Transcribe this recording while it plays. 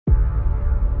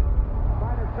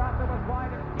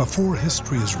Before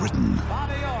history is written,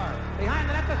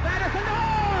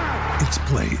 it's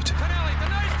played.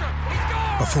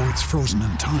 Before it's frozen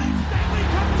in time,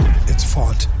 it's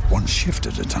fought one shift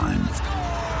at a time.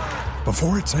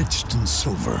 Before it's etched in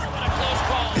silver,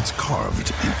 it's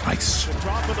carved in ice.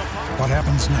 What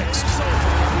happens next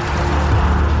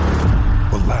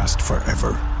will last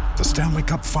forever. The Stanley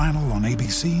Cup Final on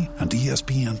ABC and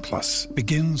ESPN Plus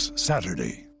begins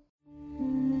Saturday.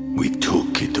 We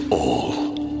took it all.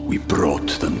 We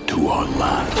brought them to our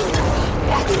land.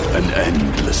 An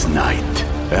endless night,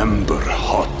 ember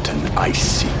hot and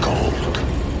icy cold.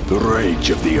 The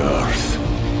rage of the earth.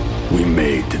 We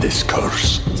made this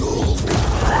curse.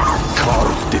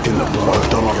 Carved it in the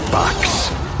blood on our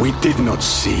backs. We did not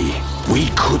see. We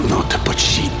could not, but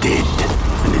she did.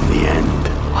 And in the end...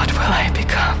 What will I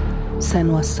become?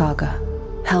 Senua's Saga.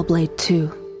 Hellblade 2.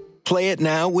 Play it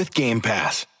now with Game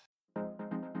Pass.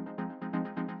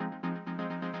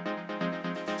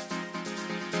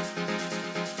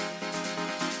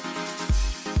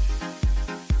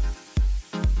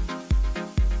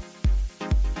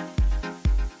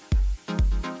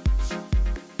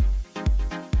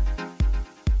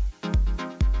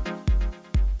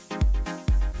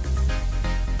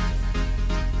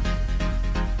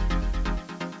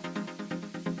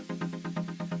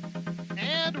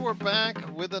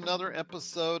 With another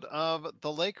episode of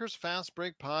the Lakers Fast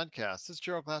Break podcast. This is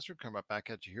Gerald Glasser coming right back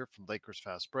at you here from Lakers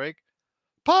Fast Break.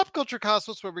 Pop Culture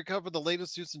Cosmos, where we cover the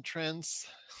latest news and trends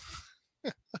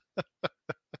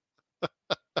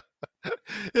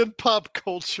in pop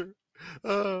culture.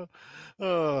 Doobie,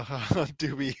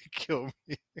 kill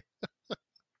me.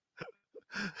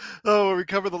 Where we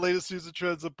cover the latest news and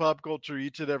trends in pop culture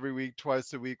each and every week,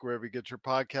 twice a week, wherever you get your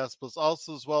podcast. Plus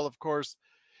also as well, of course,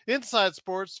 Inside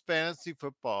Sports Fantasy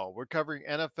Football. We're covering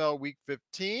NFL Week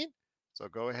 15, so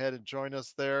go ahead and join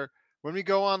us there when we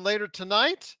go on later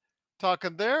tonight,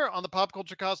 talking there on the Pop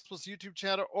Culture Cosmos YouTube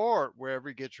channel or wherever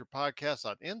you get your podcasts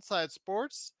on Inside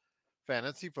Sports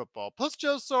Fantasy Football. Plus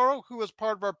Joe Soro, who is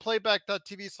part of our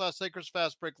playback.tv/Lakers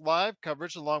Fast Break Live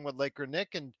coverage, along with Laker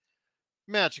Nick and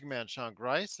Magic Man Sean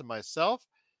Grice and myself.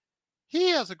 He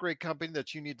has a great company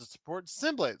that you need to support,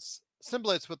 Symblades.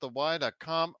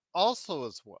 SymBladesWithAY.com also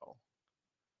as well.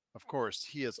 Of course,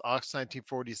 he is Ox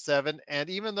 1947, and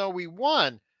even though we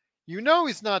won, you know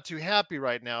he's not too happy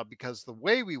right now because the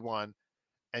way we won,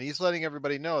 and he's letting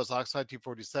everybody know, is Ox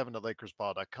 1947 at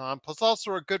LakersBall.com. Plus also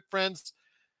our good friends,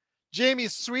 Jamie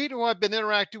Sweet, who I've been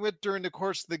interacting with during the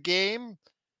course of the game,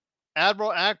 Admiral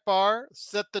Akbar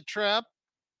set the trap,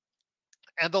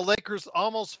 and the Lakers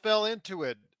almost fell into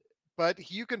it.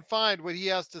 But you can find what he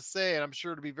has to say, and I'm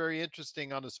sure it'll be very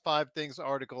interesting on his 5 Things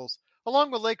articles, along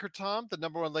with Laker Tom, the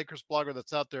number one Lakers blogger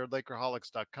that's out there at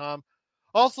Lakerholics.com.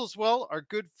 Also as well, our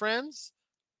good friends,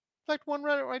 in fact, one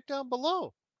right down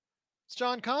below. It's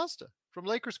John Costa from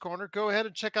Lakers Corner. Go ahead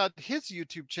and check out his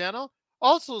YouTube channel.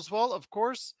 Also as well, of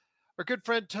course, our good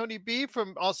friend Tony B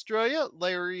from Australia,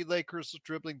 Larry Lakers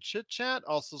Dribbling Chit Chat.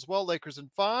 Also as well, Lakers in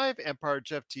 5, Empire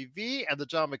Jeff TV, and the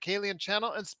John McCallion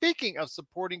channel. And speaking of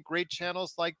supporting great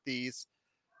channels like these,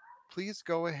 please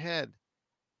go ahead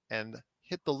and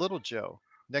hit the little Joe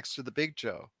next to the big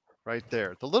Joe right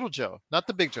there. The little Joe, not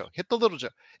the big Joe. Hit the little Joe.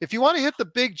 If you want to hit the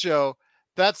big Joe,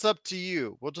 that's up to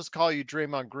you. We'll just call you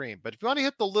Draymond Green. But if you want to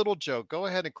hit the little Joe, go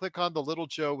ahead and click on the little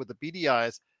Joe with the beady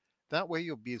eyes. That way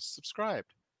you'll be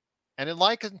subscribed. And then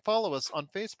like and follow us on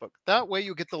Facebook. That way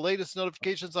you'll get the latest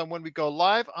notifications on when we go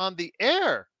live on the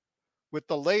air with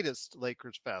the latest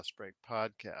Lakers Fast Break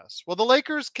podcast. Well, the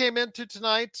Lakers came into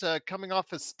tonight coming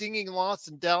off a stinging loss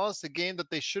in Dallas, a game that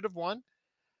they should have won.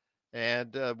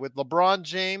 And with LeBron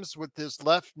James with his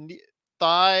left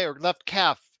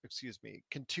calf,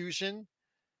 contusion.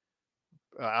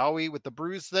 Owie with the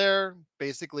bruise there,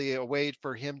 basically a way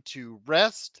for him to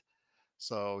rest.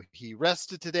 So he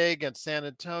rested today against San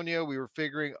Antonio. We were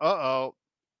figuring,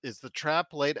 is the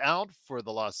trap laid out for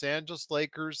the Los Angeles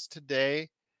Lakers today?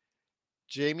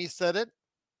 Jamie said it.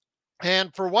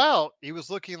 And for a while, he was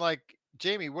looking like,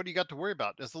 Jamie, what do you got to worry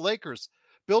about? As the Lakers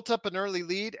built up an early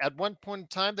lead, at one point in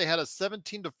time, they had a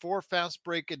 17-4 fast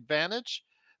break advantage.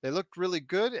 They looked really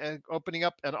good and opening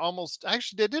up and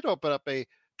they did open up a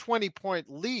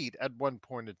 20-point lead at one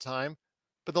point in time.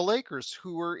 But the Lakers,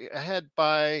 who were ahead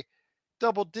by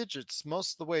double digits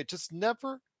most of the way, just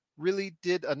never really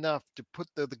did enough to put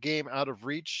the game out of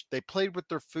reach. They played with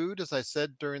their food, as I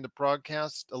said during the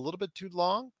broadcast, a little bit too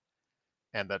long,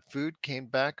 and that food came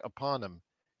back upon them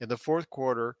in the fourth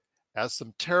quarter as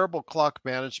some terrible clock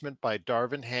management by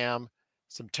Darvin Ham,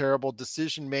 some terrible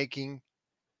decision making,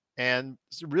 and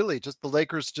really just the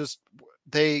Lakers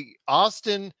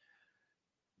Austin,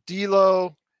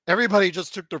 D'Lo, Everybody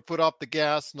just took their foot off the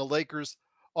gas, and the Lakers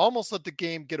almost let the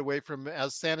game get away from them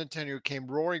as San Antonio came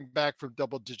roaring back from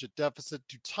double-digit deficit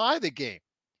to tie the game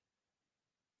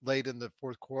late in the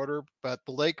fourth quarter. But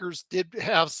the Lakers did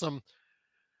have some,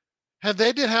 and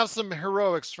they did have some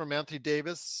heroics from Anthony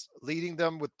Davis, leading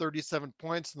them with 37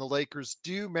 points, and the Lakers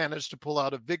do manage to pull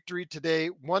out a victory today,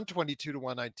 122 to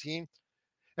 119.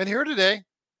 And here today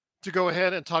to go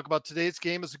ahead and talk about today's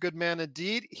game is a good man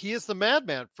indeed. He is the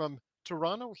madman from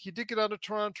Toronto. He did get out of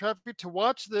Toronto traffic to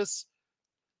watch this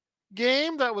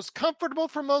game that was comfortable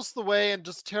for most of the way and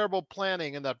just terrible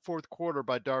planning in that fourth quarter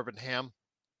by Darvin Ham.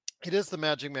 It is the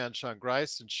Magic Man, Sean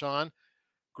Grice. And Sean,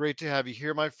 great to have you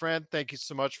here, my friend. Thank you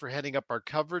so much for heading up our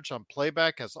coverage on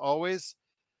playback as always.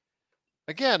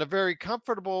 Again, a very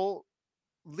comfortable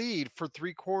lead for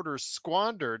three quarters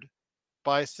squandered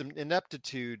by some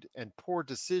ineptitude and poor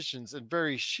decisions and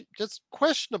very just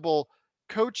questionable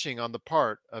coaching on the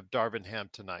part of Darvin Ham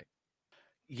tonight.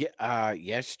 Yeah,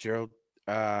 yes, Gerald.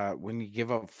 When you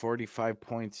give up 45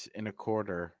 points in a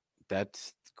quarter,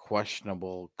 that's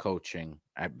questionable coaching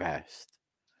at best.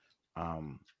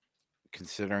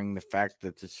 Considering the fact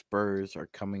that the Spurs are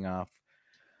coming off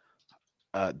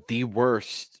the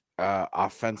worst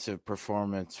offensive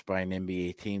performance by an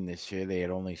NBA team this year. They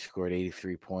had only scored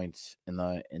 83 points in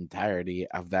the entirety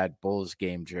of that Bulls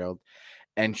game, Gerald,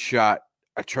 and shot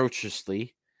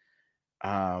atrociously.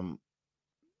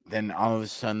 Then all of a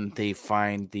sudden they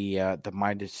find the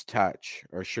Midas touch,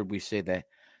 or should we say that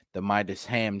the Midas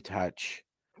Ham touch,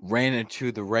 ran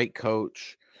into the right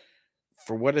coach.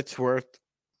 For what it's worth,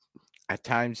 at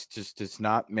times just does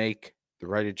not make the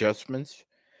right adjustments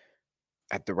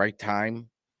at the right time.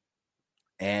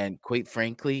 And quite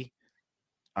frankly,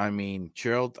 I mean,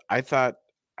 Gerald, I thought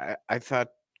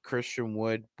Christian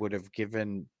Wood would have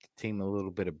given the team a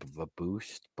little bit of a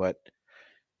boost, but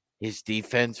his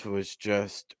defense was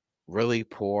just really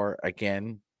poor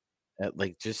again.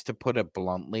 Like, just to put it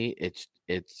bluntly, it's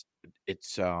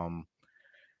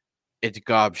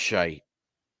gobshite.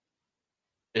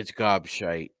 It's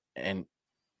gobshite, and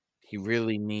he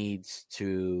really needs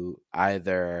to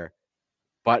either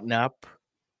button up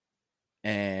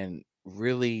and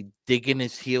really dig in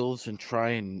his heels and try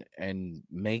and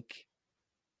make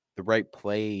the right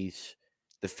plays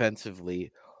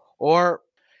defensively, or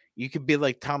you could be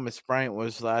like Thomas Bryant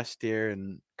was last year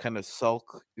and kind of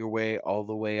sulk your way all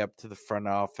the way up to the front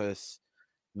office,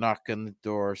 knock on the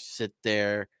door, sit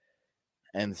there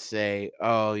and say,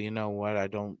 "Oh, you know what? I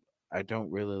don't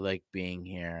really like being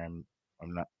here.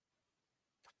 I'm not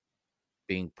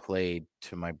being played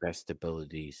to my best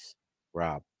abilities.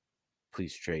 Rob,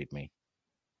 please trade me."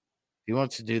 If he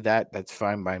wants to do that, that's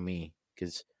fine by me.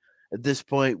 Because at this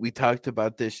point, we talked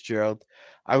about this, Gerald.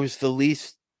 I was the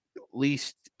least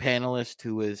panelist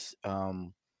who was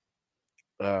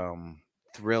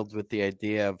thrilled with the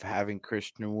idea of having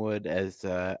Christian Wood as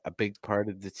a big part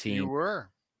of the You team, were.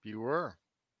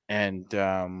 and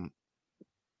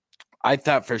I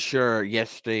thought for sure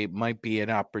yesterday might be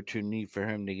an opportunity for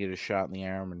him to get a shot in the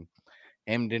arm, and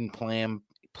Ham didn't play him.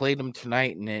 Played him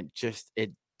tonight, and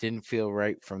it didn't feel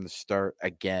right from the start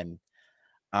again.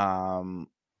 Um,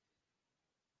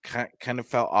 kind of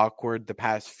felt awkward the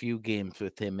past few games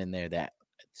with him in there. That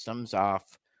sums off.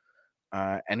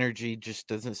 Energy just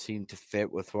doesn't seem to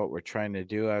fit with what we're trying to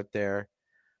do out there,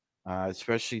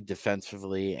 especially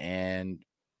defensively. And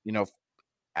you know,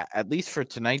 at least for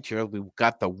tonight, Gerald, we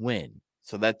got the win,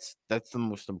 so that's the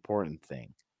most important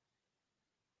thing.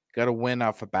 Got to win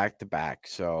off a back to back.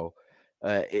 So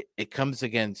it comes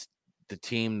against the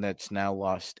team that's now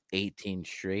lost 18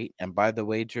 straight. And by the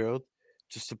way, Gerald,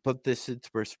 just to put this into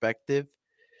perspective,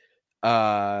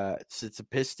 since the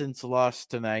Pistons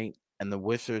lost tonight and the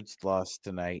Wizards lost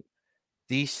tonight,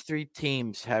 these three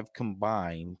teams have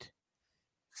combined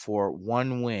for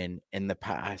one win in the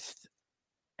past.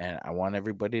 And I want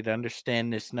everybody to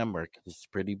understand this number because it's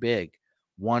pretty big.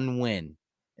 One win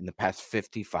in the past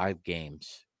 55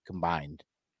 games combined.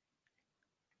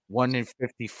 1 in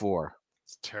 54.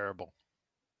 It's terrible.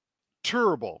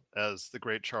 Terrible, as the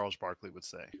great Charles Barkley would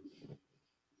say.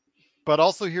 But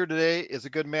also here today is a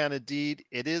good man indeed.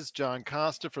 It is John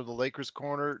Costa from the Lakers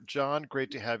Corner. John, great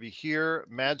to have you here.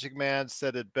 Magic Man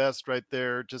said it best right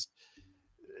there. Just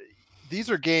these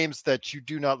are games that you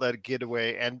do not let it get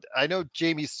away. And I know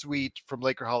Jamie Sweet from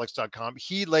Lakerholics.com,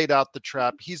 he laid out the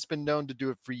trap. He's been known to do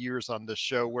it for years on this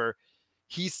show where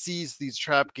he sees these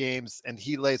trap games and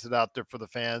he lays it out there for the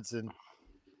fans. And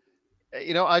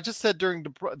you know, I just said during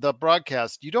the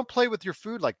broadcast, you don't play with your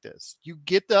food like this. You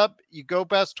get up, you go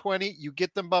past 20, you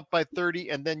get them up by 30,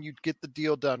 and then you get the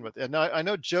deal done with. And I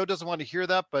know Joe doesn't want to hear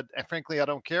that, but frankly, I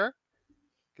don't care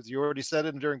because you already said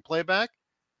it during playback.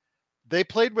 They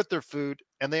played with their food,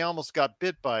 and they almost got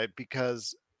bit by it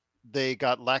because they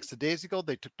got lackadaisical.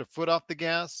 They took their foot off the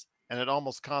gas, and it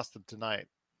almost cost them tonight.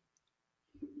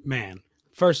 Man,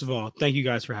 first of all, thank you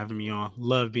guys for having me on.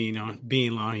 Love being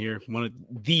on here. One of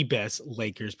the best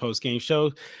Lakers post-game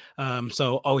shows.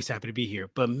 So always happy to be here.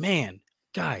 But man,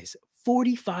 guys,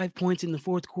 45 points in the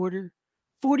fourth quarter.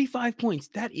 45 points.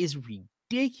 That is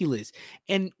ridiculous.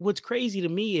 And what's crazy to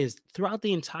me is throughout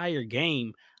the entire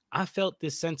game, I felt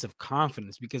this sense of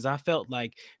confidence because I felt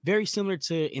like very similar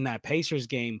to in that Pacers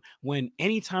game when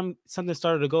anytime something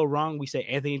started to go wrong, we say,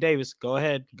 Anthony Davis, go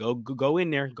ahead, go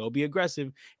in there, go be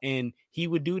aggressive. And he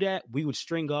would do that. We would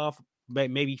string off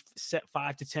maybe set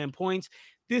 5 to 10 points.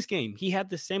 This game, he had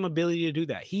the same ability to do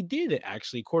that. He did it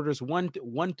actually quarters one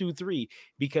through 3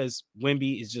 because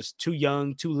Wemby is just too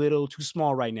young, too little, too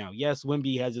small right now. Yes,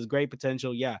 Wemby has his great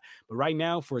potential. Yeah. But right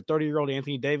now for a 30-year-old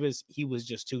Anthony Davis, he was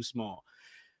just too small.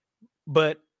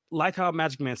 But like how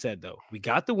Magic Man said, though, we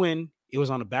got the win. It was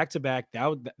on a back-to-back.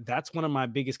 That's one of my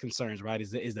biggest concerns, right?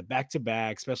 Is the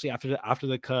back-to-back, especially after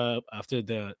the Cup, after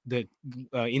the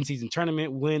in-season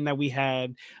tournament win that we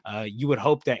had. You would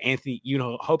hope that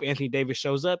Anthony Davis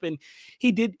shows up, and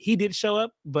he did show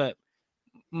up. But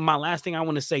my last thing I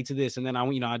want to say to this, and then I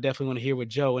definitely want to hear what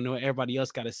Joe and what everybody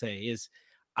else got to say is,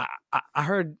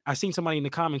 I seen somebody in the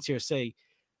comments here say,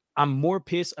 I'm more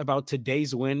pissed about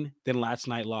today's win than last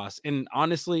night's loss. And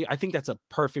honestly, I think that's a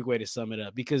perfect way to sum it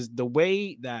up because the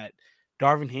way that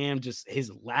Darvin Ham, just his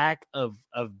lack of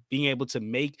being able to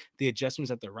make the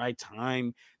adjustments at the right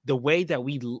time, the way that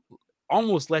we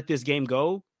almost let this game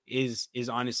go is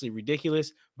honestly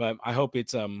ridiculous. But I hope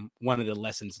it's one of the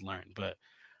lessons learned. But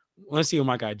let's see what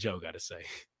my guy Joe got to say.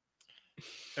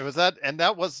 It was that, and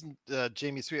that wasn't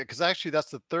Jamie Sweet, because actually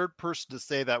that's the third person to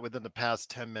say that within the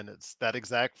past 10 minutes. That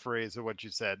exact phrase of what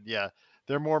you said. Yeah,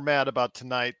 they're more mad about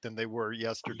tonight than they were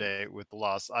yesterday with the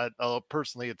loss.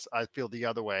 Personally, I feel the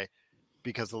other way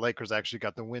because the Lakers actually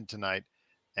got the win tonight,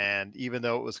 and even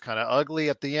though it was kind of ugly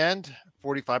at the end,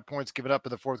 45 points given up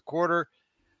in the fourth quarter,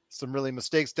 some really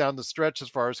mistakes down the stretch as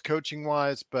far as coaching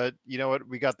wise. But you know what?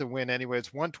 We got the win anyway.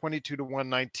 It's 122 to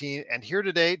 119, and here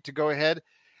today to go ahead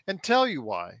and tell you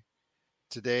why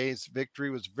today's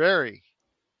victory was very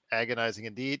agonizing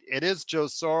indeed. It is Joe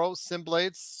Sorrow,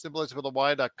 Simblades with a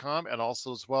Y.com, and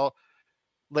also as well,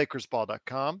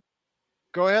 LakersBall.com.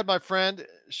 Go ahead, my friend.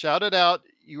 Shout it out.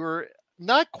 You were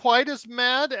not quite as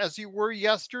mad as you were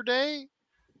yesterday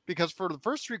because for the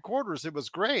first 3 quarters, it was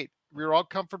great. We were all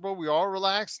comfortable. We were all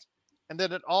relaxed. And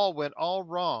then it all went all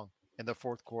wrong in the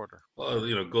fourth quarter. Well,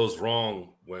 it goes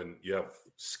wrong when you have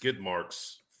skid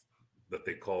marks that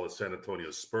they call the San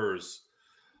Antonio Spurs,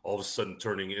 all of a sudden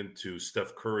turning into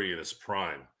Steph Curry in his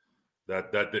prime.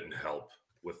 That didn't help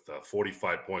with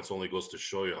 45 points. Only goes to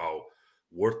show you how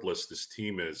worthless this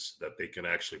team is, that they can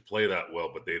actually play that well,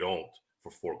 but they don't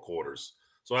for 4 quarters.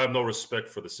 So I have no respect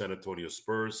for the San Antonio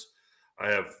Spurs.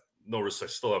 I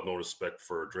still have no respect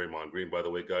for Draymond Green, by the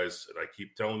way, guys. And I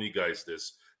keep telling you guys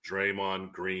this,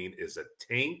 Draymond Green is a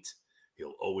taint.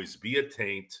 He'll always be a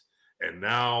taint. And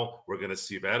now we're going to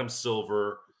see if Adam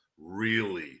Silver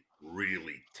really,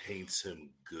 really taints him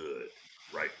good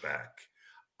right back.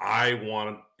 I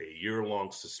want a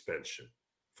year-long suspension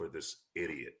for this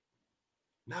idiot.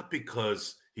 Not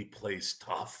because he plays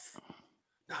tough.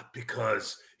 Not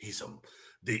because he's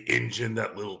the engine,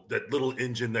 that little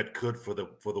engine that could for the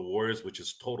Warriors, which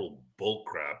is total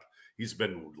bullcrap. He's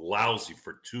been lousy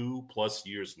for 2+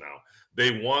 years now.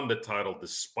 They won the title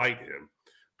despite him,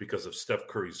 because of Steph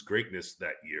Curry's greatness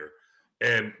that year.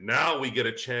 And now we get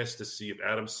a chance to see if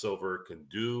Adam Silver can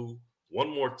do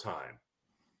one more time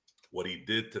what he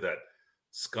did to that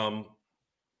scum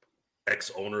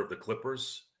ex-owner of the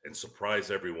Clippers and surprise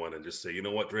everyone and just say, you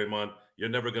know what, Draymond, you're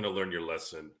never going to learn your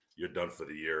lesson. You're done for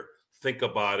the year. Think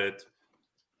about it.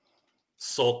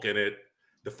 Sulk in it.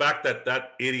 The fact that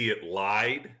that idiot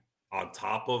lied on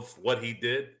top of what he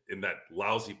did in that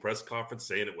lousy press conference,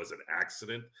 saying it was an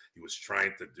accident. He was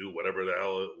trying to do whatever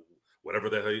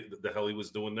the hell he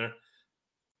was doing there.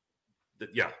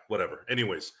 Yeah, whatever.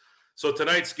 Anyways, so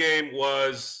tonight's game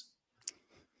was,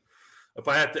 if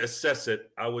I had to assess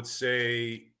it, I would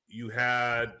say you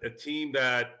had a team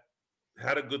that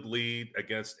had a good lead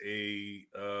against a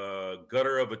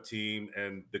gutter of a team,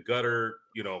 and the gutter,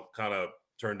 kind of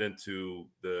turned into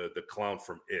the clown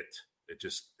from It. It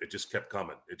just kept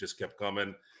coming. It just kept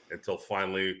coming until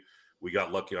finally we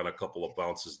got lucky on a couple of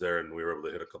bounces there, and we were able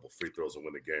to hit a couple free throws and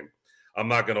win the game. I'm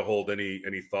not going to hold any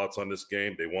thoughts on this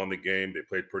game. They won the game. They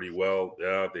played pretty well.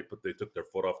 Yeah, they took their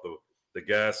foot off the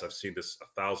gas. I've seen this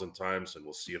 1,000 times, and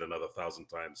we'll see it another 1,000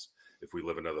 times if we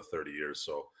live another 30 years.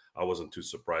 So I wasn't too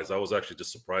surprised. I was actually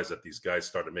just surprised that these guys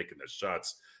started making their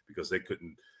shots because they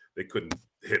couldn't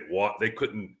hit they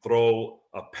couldn't throw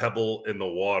a pebble in the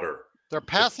water. Their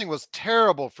passing was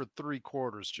terrible for 3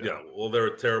 quarters, Joe. Yeah, well,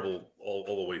 they're terrible all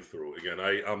the way through. Again,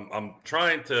 I'm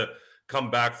trying to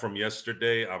come back from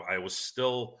yesterday. I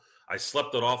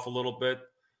slept it off a little bit.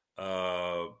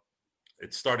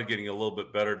 It started getting a little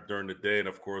bit better during the day, and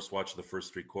of course, watching the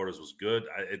first 3 quarters was good.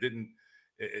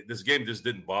 This game just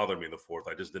didn't bother me in the fourth.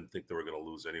 I just didn't think they were going to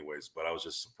lose anyways, but I was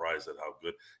just surprised at how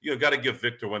good. Got to give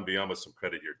Victor Wembanyama some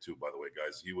credit here too, by the way,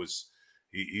 guys.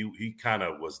 He kind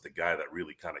of was the guy that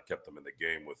really kind of kept them in the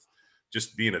game with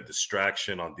just being a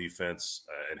distraction on defense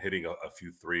and hitting a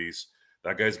few threes.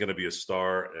 That guy's going to be a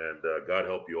star, and God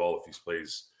help you all if he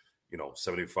plays,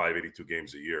 75, 82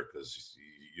 games a year, because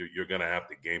you're going to have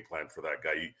to game plan for that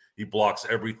guy. He blocks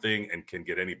everything and can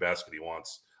get any basket he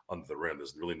wants under the rim.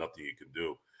 There's really nothing he can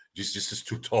do. He's just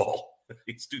too tall.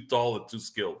 He's too tall and too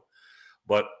skilled.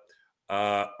 But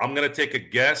I'm going to take a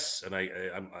guess, and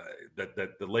that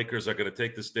the Lakers are going to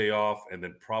take this day off and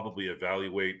then probably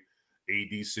evaluate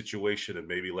AD's situation and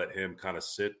maybe let him kind of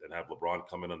sit and have LeBron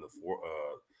come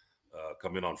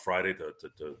in on Friday to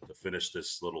finish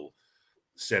this little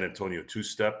San Antonio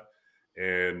 2-step.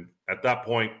 And at that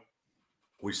point,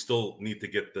 we still need to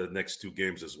get the next 2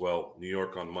 games as well. New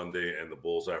York on Monday and the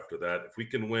Bulls after that. If we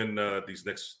can win these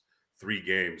next 3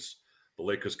 games, the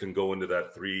Lakers can go into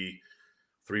that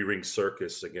three-ring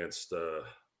circus against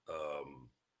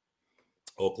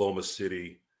Oklahoma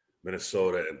City,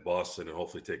 Minnesota, and Boston, and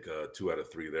hopefully take 2 out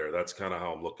of 3 there. That's kind of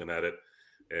how I'm looking at it.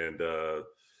 And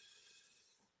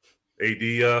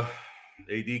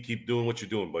AD, keep doing what you're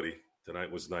doing, buddy.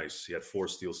 Tonight was nice. He had 4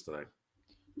 steals tonight.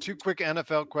 2 quick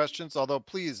NFL questions, although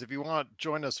please, if you want,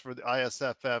 join us for the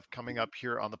ISFF coming up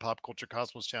here on the Pop Culture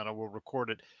Cosmos channel. We'll record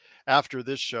it after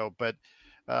this show. But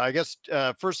I guess,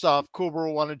 first off,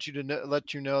 Coolbro wanted you to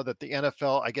let you know that the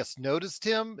NFL, I guess, noticed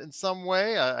him in some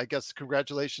way. I guess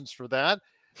congratulations for that.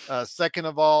 Second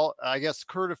of all, I guess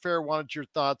Kurt Affair wanted your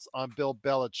thoughts on Bill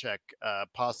Belichick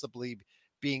possibly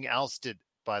being ousted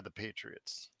by the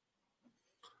Patriots.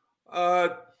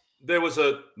 There was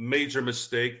a major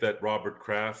mistake that Robert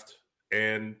Kraft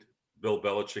and Bill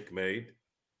Belichick made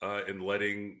in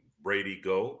letting Brady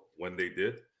go when they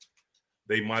did.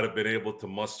 They might have been able to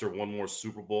muster one more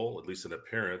Super Bowl, at least an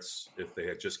appearance, if they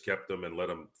had just kept him and let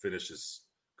him finish his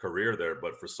career there.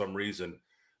 But for some reason,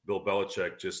 Bill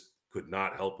Belichick just could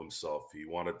not help himself. He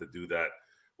wanted to do that.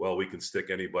 Well, we can stick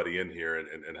anybody in here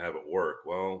and have it work.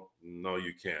 Well, no,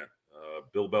 you can't.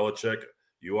 Bill Belichick,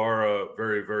 you are a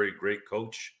very, very great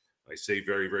coach. I say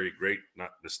very, very great,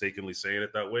 not mistakenly saying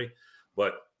it that way,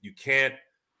 but you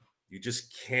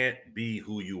just can't be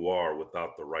who you are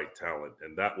without the right talent.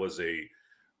 And that was a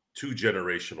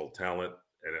 2-generational talent,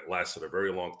 and it lasted a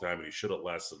very long time. And you should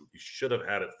have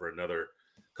had it for another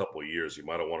couple of years. You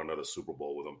might have won another Super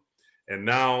Bowl with him. And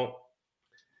now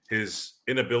his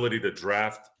inability to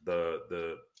draft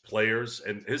the players,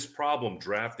 and his problem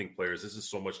drafting players isn't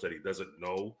so much that he doesn't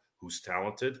know who's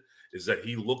talented, is that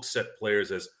he looks at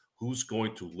players as who's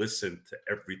going to listen to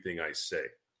everything I say.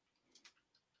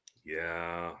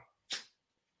 Yeah,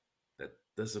 that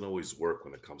doesn't always work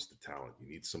when it comes to talent. You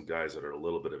need some guys that are a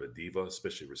little bit of a diva,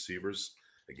 especially receivers.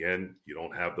 Again, you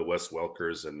don't have the Wes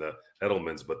Welkers and the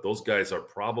Edelmans, but those guys are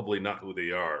probably not who they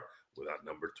are without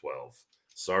number 12.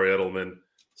 Sorry, Edelman.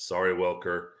 Sorry,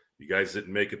 Welker. You guys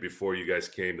didn't make it before you guys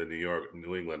came to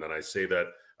New England. And I say that,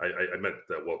 I meant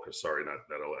that Welker. Sorry, not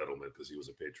Edelman, because he was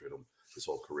a Patriot his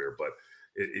whole career. But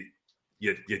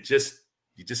you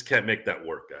just can't make that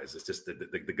work, guys. It's just the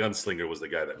gunslinger was the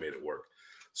guy that made it work.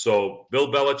 So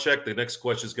Bill Belichick, the next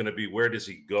question is going to be, where does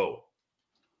he go?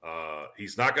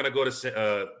 He's not going to go to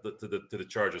the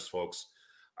Chargers, folks.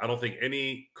 I don't think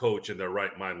any coach in their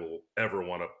right mind will ever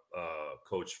want to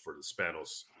coach for the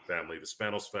Spanos family. The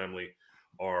Spanos family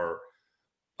are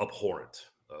abhorrent,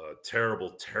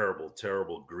 terrible, terrible,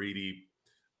 terrible, greedy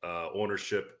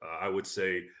ownership. I would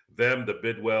say them, the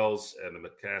Bidwells and the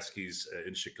McCaskies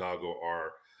in Chicago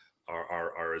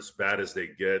are as bad as they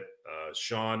get.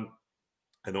 Sean,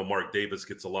 I know Mark Davis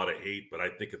gets a lot of hate, but I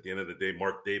think at the end of the day,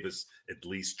 Mark Davis at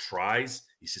least tries.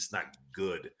 He's just not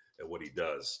good at what he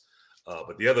does.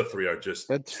 But the other 3 are just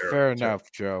fair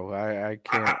enough, Joe. I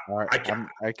can't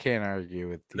argue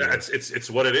with you.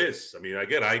 It's what it is. I mean,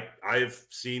 again, I've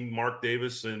seen Mark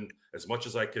Davis, and as much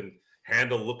as I can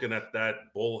handle looking at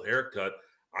that bowl haircut,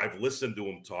 I've listened to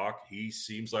him talk. He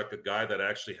seems like a guy that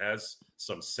actually has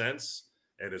some sense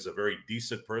and is a very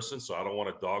decent person, so I don't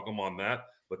want to dog him on that.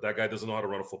 But that guy doesn't know how to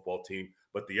run a football team.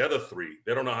 But the other three,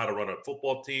 they don't know how to run a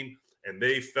football team, and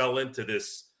they fell into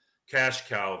this cash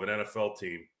cow of an NFL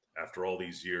team after all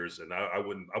these years. And I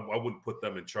wouldn't put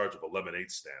them in charge of a lemonade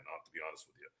stand, to be honest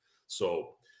with you.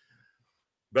 So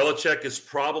Belichick is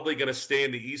probably going to stay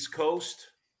in the East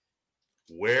Coast.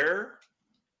 Where?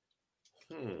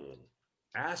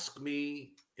 Ask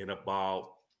me in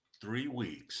about 3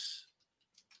 weeks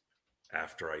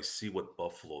after I see what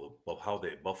Buffalo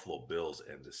Bills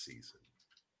end the season.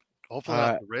 Hopefully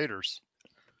not the Raiders.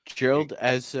 Gerald,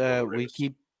 as we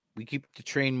keep the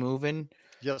train moving.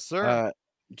 Yes, sir.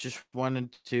 Just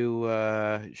wanted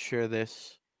to share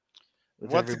this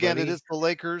with Once everybody. again, it is the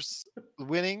Lakers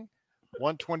winning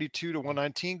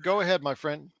 122-119. Go ahead, my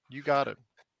friend. You got it.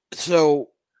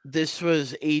 So this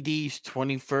was AD's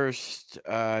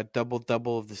 21st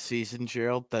double-double of the season,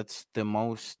 Gerald. That's the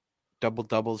most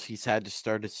double-doubles he's had to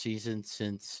start a season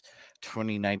since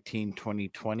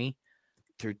 2019-2020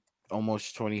 through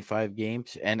almost 25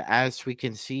 games. And as we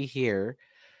can see here,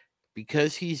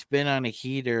 because he's been on a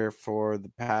heater for the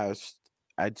past,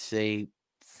 I'd say,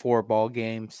 4 ball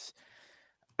games,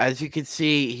 as you can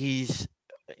see, he's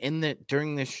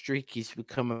during this streak, he's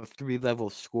become a 3-level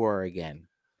scorer again.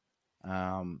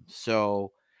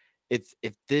 So if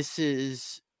this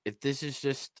is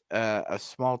just a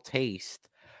small taste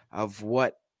of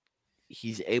what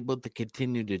he's able to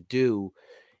continue to do,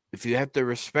 if you have to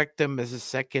respect him as a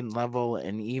second level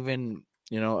and even,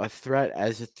 a threat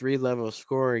as a 3-level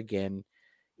scorer again,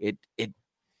 it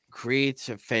creates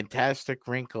a fantastic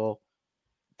wrinkle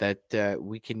that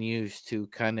we can use to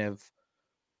kind of,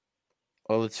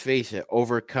 well, let's face it,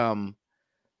 overcome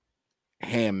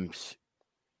Ham's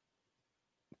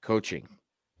coaching.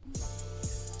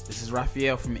 This is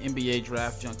Raphael from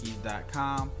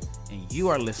NBADraftJunkies.com, and you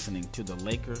are listening to the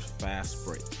Lakers Fast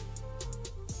Break.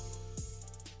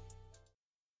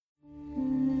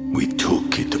 We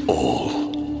took it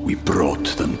all. We brought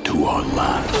them to our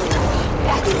land.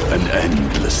 An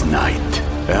endless night,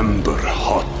 ember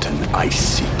hot and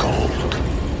icy cold.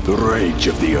 The rage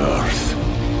of the earth.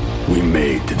 We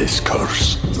made this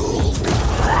curse.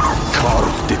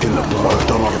 Carved it in the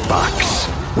blood on our backs.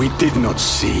 We did not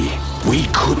see. We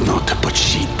could not, but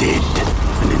she did.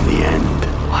 And in the end,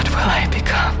 What will I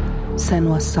become?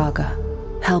 Senua's Saga.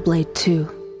 Hellblade 2.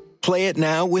 Play it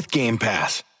now with Game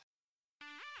Pass.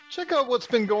 Check out what's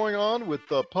been going on with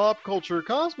the Pop Culture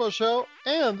Cosmos Show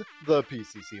and the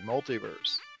PCC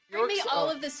Multiverse. Bring me all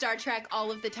of the Star Trek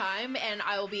all of the time, and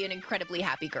I will be an incredibly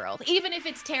happy girl. Even if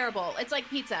it's terrible. It's like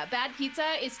pizza. Bad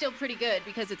pizza is still pretty good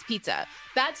because it's pizza.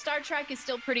 Bad Star Trek is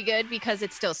still pretty good because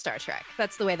it's still Star Trek.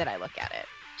 That's the way that I look at it.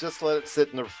 Just let it sit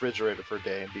in the refrigerator for a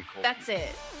day and be cold. That's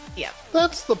it. Yep.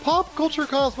 That's the Pop Culture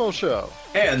Cosmos Show.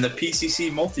 And the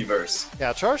PCC Multiverse.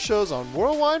 Catch our shows on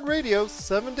Worldwide Radio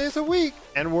 7 days a week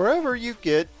and wherever you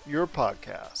get your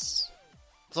podcasts.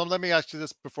 So let me ask you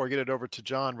this before I get it over to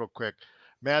John real quick.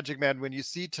 Magic Man, when you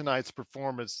see tonight's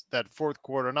performance, that fourth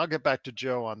quarter, and I'll get back to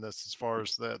Joe on this as far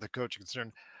as the coach is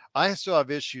concerned, I still have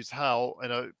issues how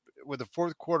with the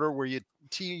fourth quarter where you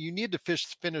need to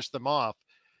finish them off.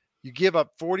 You give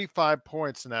up 45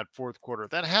 points in that fourth quarter.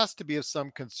 That has to be of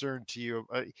some concern to you.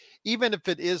 Even if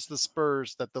it is the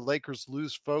Spurs that the Lakers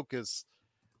lose focus,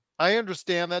 I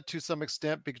understand that to some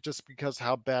extent just because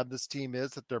how bad this team is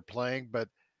that they're playing. But,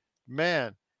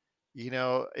 man,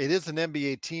 it is an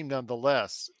NBA team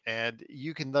nonetheless, and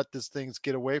you can let these things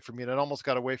get away from you. And it almost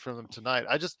got away from them tonight.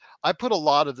 I put a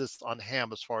lot of this on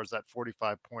Ham as far as that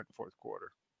 45-point fourth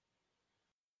quarter.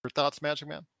 Your thoughts, Magic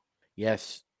Man?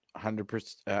 Yes.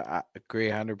 100%. I agree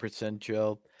 100%,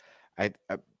 Jill.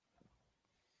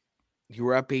 You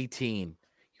were up 18.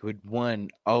 You had won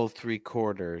all 3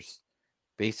 quarters.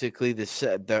 Basically,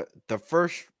 the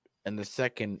first and the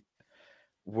second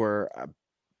were a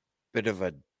bit of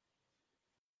a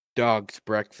dog's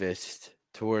breakfast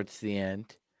towards the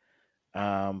end.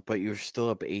 But you were still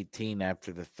up 18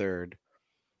 after the third.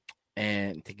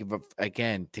 And to give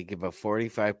up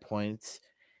 45 points.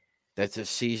 That's a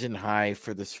season high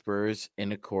for the Spurs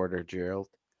in a quarter, Gerald.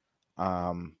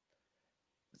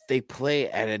 They play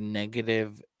at a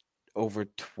negative over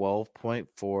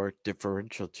 12.4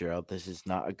 differential, Gerald. This is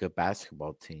not a good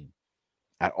basketball team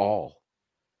at all.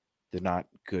 They're not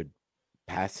a good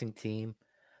passing team.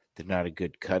 They're not a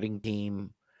good cutting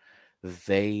team.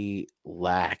 They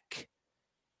lack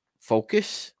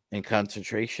focus and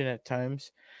concentration at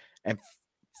times. And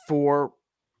for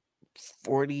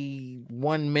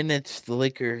 41 minutes, the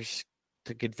Lakers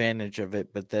took advantage of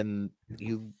it, but then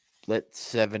you let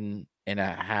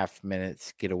 7.5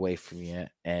 minutes get away from you,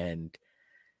 and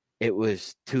it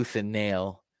was tooth and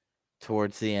nail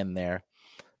towards the end there.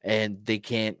 And they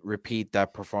can't repeat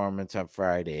that performance on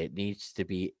Friday. It needs to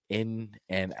be in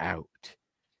and out.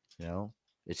 You know,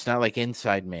 it's not like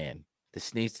Inside Man.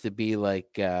 This needs to be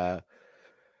like the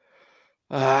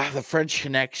French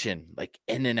Connection, like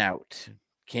in and out.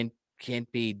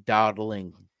 Can't be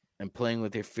dawdling and playing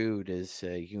with your food, as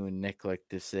you and Nick like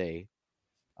to say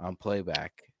on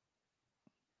playback.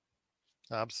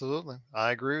 Absolutely.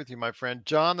 I agree with you, my friend.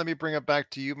 John, let me bring it back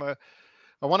to you.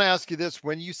 I want to ask you this.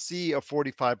 When you see a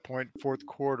 45-point fourth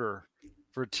quarter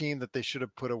for a team that they should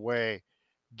have put away,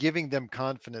 giving them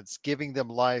confidence, giving them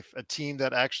life, a team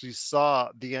that actually saw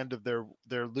the end of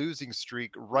their losing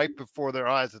streak right before their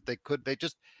eyes, that they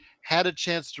just had a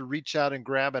chance to reach out and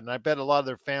grab it. And I bet a lot of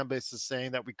their fan base is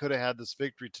saying that we could have had this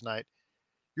victory tonight.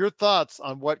 Your thoughts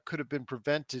on what could have been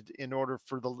prevented in order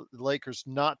for the Lakers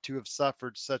not to have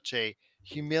suffered such a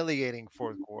humiliating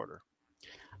fourth quarter?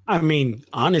 I mean,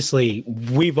 honestly,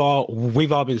 we've all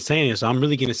been saying this. So I'm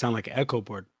really going to sound like an echo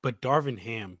board, but Darvin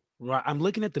Ham, right? I'm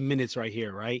looking at the minutes right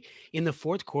here, right? In the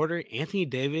fourth quarter, Anthony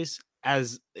Davis,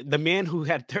 as the man who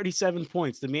had 37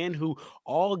 points, the man who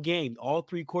all game, all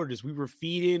three quarters, we were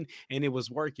feeding and it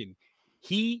was working.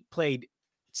 He played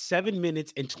 7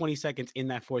 minutes and 20 seconds in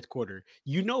that fourth quarter.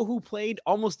 You know who played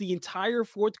almost the entire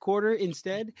fourth quarter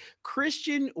instead?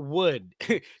 Christian Wood.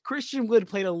 Christian Wood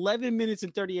played 11 minutes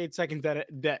and 38 seconds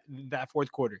that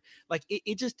fourth quarter. Like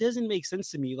it just doesn't make sense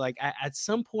to me. Like at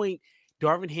some point,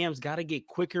 Darvin Ham's got to get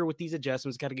quicker with these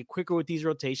adjustments, got to get quicker with these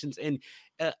rotations. And,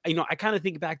 I kind of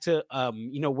think back to,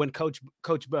 when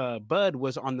Coach Bud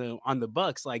was on the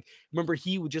Bucks, like, remember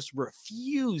he would just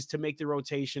refuse to make the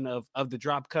rotation of the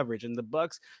drop coverage, and the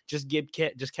Bucks just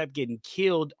kept getting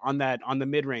killed on the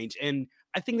mid range. And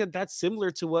I think that's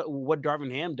similar to what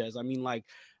Darvin Ham does. I mean, like,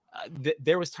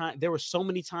 there were so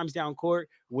many times down court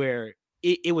where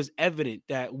it was evident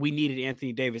that we needed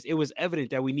Anthony Davis. It was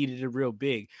evident that we needed a real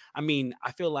big. I mean,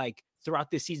 I feel like throughout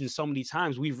this season, so many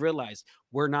times we've realized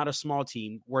we're not a small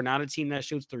team. We're not a team that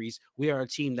shoots threes. We are a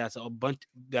team that's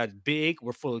that's big.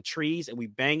 We're full of trees, and we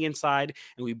bang inside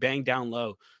and we bang down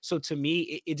low. So to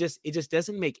me, it just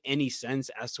doesn't make any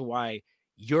sense as to why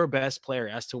your best player,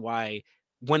 as to why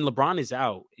when LeBron is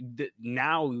out,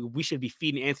 now we should be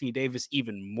feeding Anthony Davis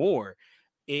even more.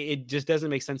 It just doesn't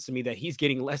make sense to me that he's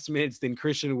getting less minutes than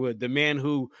Christian Wood, the man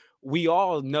who we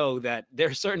all know that there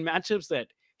are certain matchups that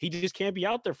he just can't be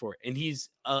out there for, and he's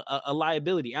a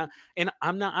liability. And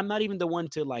I'm not even the one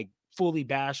to like fully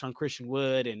bash on Christian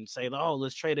Wood and say, oh,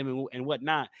 let's trade him and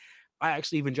whatnot. I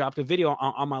actually even dropped a video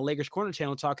on my Lakers Corner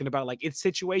channel talking about like it's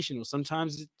situational.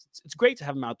 Sometimes it's great to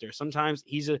have him out there. Sometimes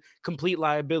he's a complete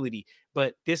liability.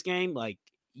 But this game, like,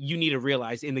 you need to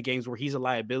realize in the games where he's a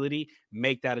liability,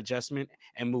 make that adjustment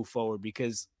and move forward.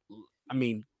 Because, I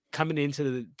mean, coming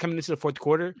into the fourth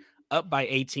quarter, up by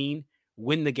 18,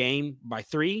 win the game by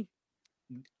 3,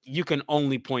 you can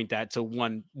only point that to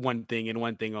one thing and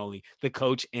one thing only: the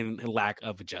coach and lack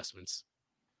of adjustments.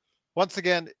 Once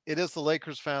again, it is the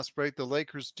Lakers fast break. The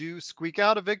Lakers do squeak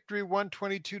out a victory,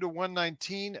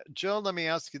 122-119. Joe, let me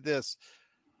ask you this.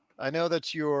 I know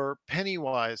that your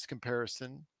Pennywise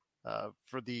comparison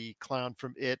for the clown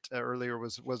from It earlier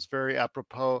was very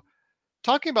apropos.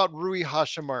 Talking about Rui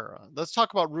Hachimura, let's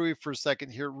talk about Rui for a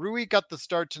second here. Rui got the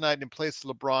start tonight in place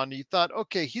of LeBron. You thought,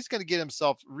 okay, he's going to get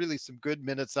himself really some good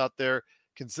minutes out there,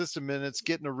 consistent minutes,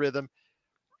 getting a rhythm.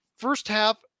 First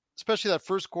half, especially that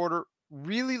first quarter,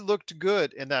 really looked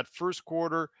good in that first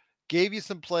quarter, gave you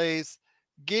some plays,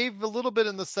 gave a little bit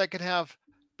in the second half,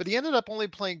 but he ended up only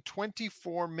playing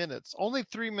 24 minutes, only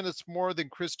 3 minutes more than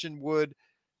Christian Wood,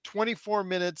 24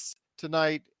 minutes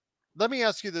tonight. Let me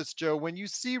ask you this, Joe. When you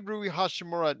see Rui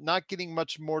Hachimura not getting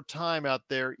much more time out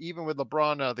there, even with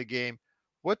LeBron out of the game,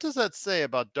 what does that say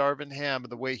about Darvin Ham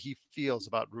and the way he feels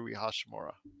about Rui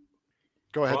Hachimura?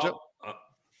 Go ahead, Joe.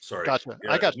 Sorry. Gotcha.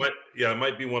 Yeah, I got you. It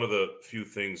might be one of the few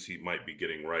things he might be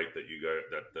getting right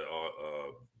that the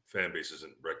fan base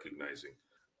isn't recognizing.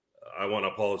 I want to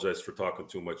apologize for talking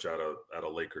too much out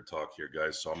of Laker talk here,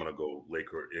 guys. So I'm going to go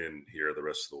Laker in here the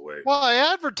rest of the way. Well, I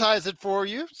advertise it for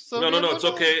you. So no, it's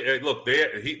okay. Hey, look,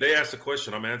 they asked a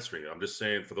question. I'm answering. I'm just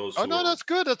saying for those. Oh no, that's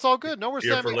good. That's all good. No, we're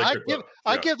saying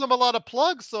I give them a lot of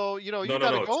plugs. So you got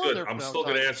to go in there. I'm still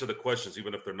going to answer the questions,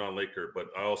 even if they're non-Laker. But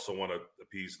I also want to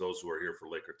appease those who are here for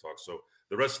Laker talk. So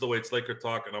the rest of the way, it's Laker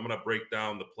talk, and I'm going to break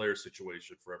down the player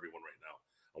situation for everyone right now.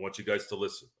 I want you guys to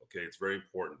listen. Okay, it's very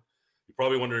important. You're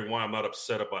probably wondering why I'm not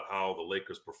upset about how the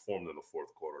Lakers performed in the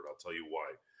fourth quarter. And I'll tell you why.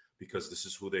 Because this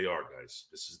is who they are, guys.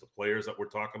 This is the players that we're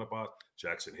talking about.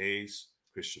 Jackson Hayes,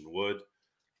 Christian Wood,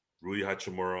 Rui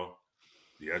Hachimura,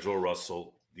 D'Angelo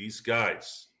Russell. These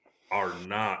guys are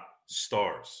not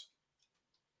stars.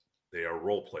 They are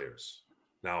role players.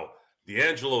 Now,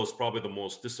 D'Angelo is probably the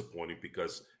most disappointing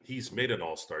because he's made an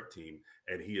all-star team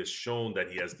and he has shown that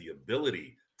he has the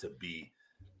ability to be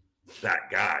that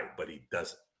guy, but he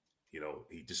doesn't.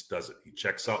 He just doesn't. He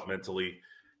checks out mentally.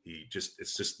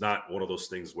 It's just not one of those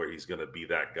things where he's going to be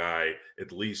that guy,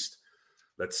 at least,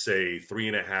 let's say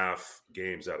 3.5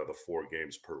 games out of the 4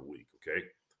 games per week. Okay.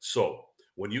 So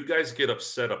when you guys get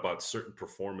upset about certain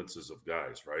performances of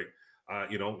guys, right?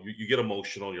 You get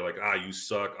emotional. You're like, you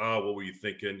suck. What were you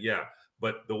thinking? Yeah.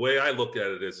 But the way I look at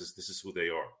it is this is who they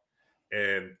are.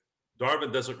 And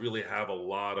Darvin doesn't really have a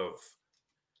lot of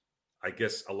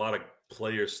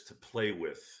players to play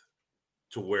with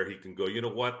to where he can go, you know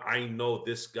what? I know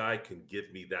this guy can give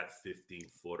me that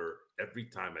 15-footer every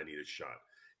time I need a shot.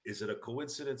 Is it a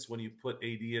coincidence when you put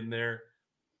AD in there,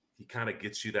 he kind of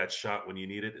gets you that shot when you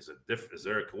need it? Is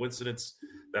there a coincidence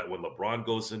that when LeBron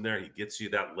goes in there, he gets you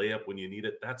that layup when you need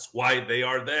it? That's why they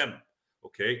are them,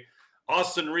 okay?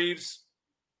 Austin Reeves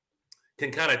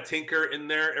can kind of tinker in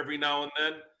there every now and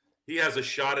then. He has a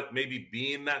shot at maybe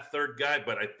being that third guy,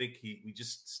 but I think we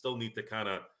just still need to kind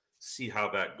of see how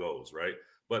that goes, right?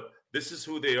 But this is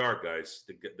who they are, guys.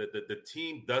 The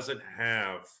team doesn't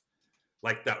have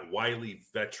like that wily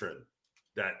veteran,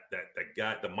 that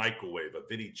guy, the microwave, a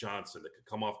Vinnie Johnson that could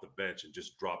come off the bench and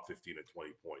just drop 15 or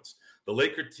 20 points. The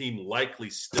Laker team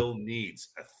likely still needs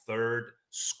a third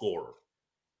scorer.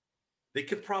 They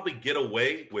could probably get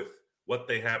away with what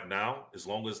they have now as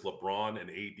long as LeBron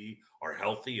and AD are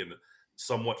healthy and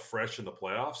somewhat fresh in the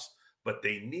playoffs, but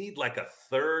they need like a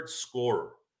third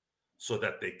scorer so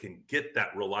that they can get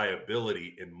that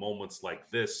reliability in moments like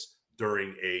this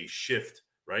during a shift,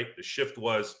 right? The shift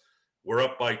was we're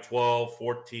up by 12,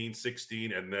 14,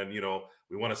 16, and then,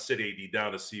 we want to sit AD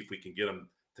down to see if we can get him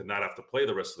to not have to play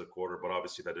the rest of the quarter, but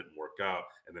obviously that didn't work out,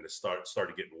 and then it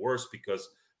started getting worse because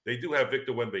they do have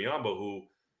Victor Wembanyama who,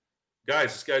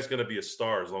 guys, this guy's going to be a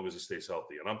star as long as he stays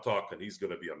healthy, and I'm talking he's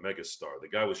going to be a mega star. The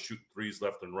guy was shooting threes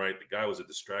left and right. The guy was a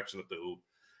distraction at the hoop,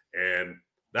 and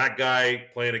that guy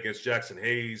playing against Jackson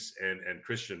Hayes and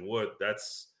Christian Wood,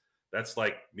 that's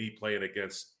like me playing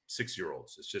against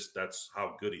 6-year-olds. It's just that's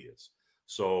how good he is.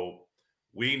 So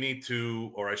we need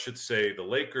to, or I should say the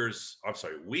Lakers,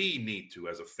 we need to,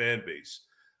 as a fan base,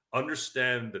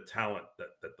 understand the talent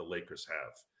that the Lakers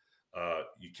have.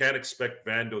 You can't expect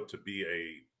Vando to be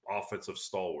a offensive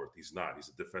stalwart. He's not. He's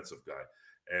a defensive guy.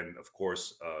 And, of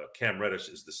course, Cam Reddish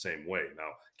is the same way. Now,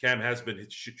 Cam has been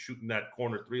shooting that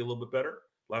corner three a little bit better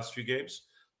last few games,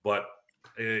 but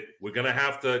we're going to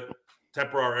have to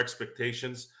temper our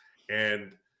expectations.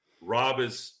 And Rob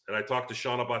and I talked to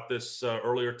Sean about this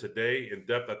earlier today in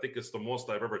depth. I think it's the most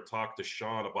I've ever talked to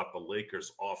Sean about the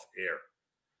Lakers off air.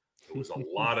 It was a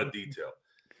lot of detail.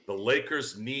 The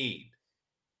Lakers need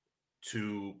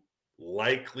to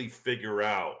likely figure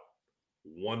out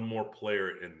one more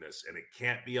player in this, and it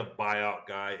can't be a buyout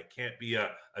guy. It can't be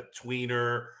a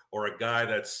tweener or a guy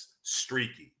that's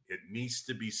streaky. It needs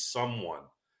to be someone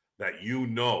that you're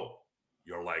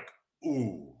like,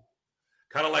 ooh.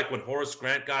 Kind of like when Horace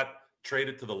Grant got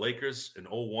traded to the Lakers in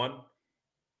 2001.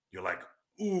 You're like,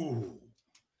 ooh,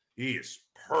 he is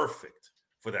perfect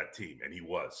for that team. And he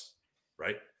was,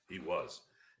 right? He was.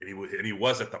 And he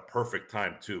was at the perfect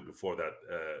time, too, before that.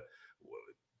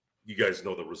 You guys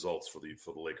know the results for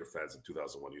the Laker fans in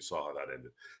 2001. You saw how that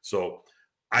ended. So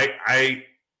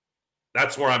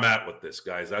that's where I'm at with this,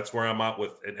 guys. That's where I'm at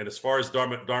with. And as far as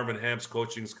Darvin Ham's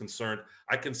coaching is concerned,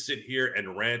 I can sit here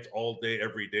and rant all day,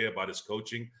 every day about his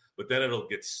coaching, but then it'll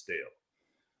get stale.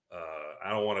 I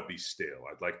don't want to be stale.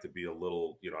 I'd like to be a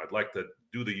little, I'd like to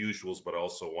do the usuals, but I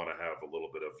also want to have a little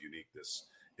bit of uniqueness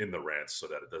in the rants so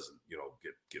that it doesn't,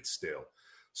 get stale.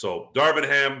 So Darvin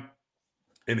Ham,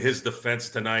 in his defense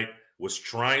tonight, was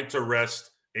trying to rest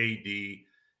AD.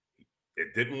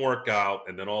 It didn't work out,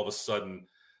 and then all of a sudden,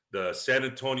 the San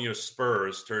Antonio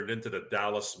Spurs turned into the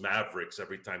Dallas Mavericks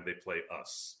every time they play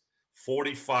us.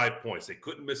 45 points. They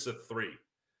couldn't miss a three.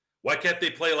 Why can't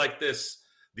they play like this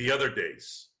the other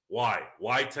days? Why?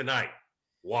 Why tonight?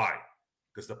 Why?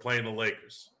 Because they're playing the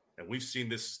Lakers. And we've seen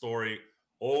this story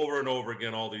over and over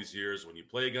again all these years. When you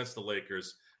play against the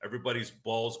Lakers, everybody's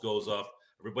balls goes up.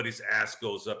 Everybody's ass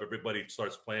goes up. Everybody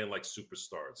starts playing like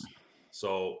superstars.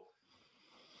 So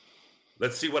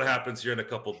let's see what happens here in a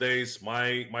couple days.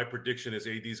 My prediction is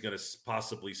AD is going to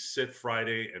possibly sit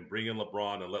Friday and bring in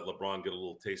LeBron and let LeBron get a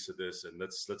little taste of this. And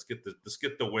let's get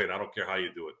the win. I don't care how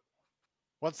you do it.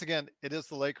 Once again, it is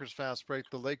the Lakers fast break.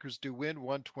 The Lakers do win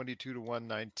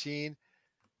 122-119.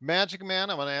 Magic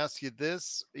Man, I want to ask you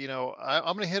this. I'm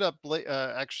going to hit up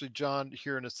actually John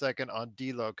here in a second on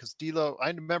D'Lo, because D'Lo,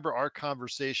 I remember our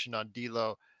conversation on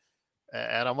D'Lo,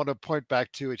 and I want to point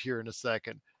back to it here in a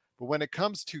second. But when it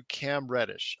comes to Cam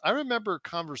Reddish, I remember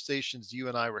conversations you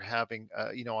and I were having,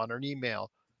 on an email,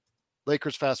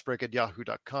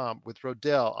 LakersFastBreak@yahoo.com, with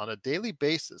Rodell on a daily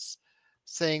basis,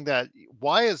 saying that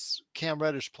why is Cam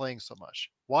Reddish playing so much?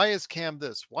 Why is Cam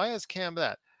this? Why is Cam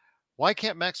that? Why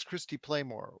can't Max Christie play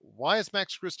more? Why is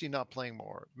Max Christie not playing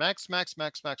more? Max.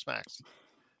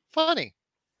 Funny.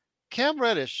 Cam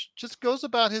Reddish just goes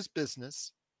about his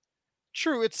business.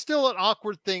 True, it's still an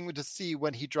awkward thing to see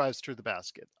when he drives through the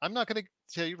basket. I'm not going to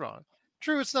tell you wrong.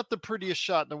 True, it's not the prettiest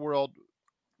shot in the world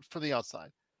from the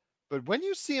outside. But when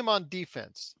you see him on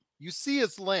defense, you see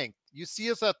his length, you see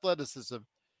his athleticism,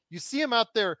 you see him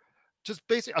out there just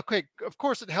basically. Okay, of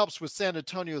course, it helps with San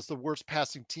Antonio as the worst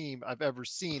passing team I've ever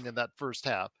seen in that first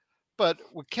half. But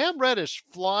with Cam Reddish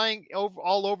flying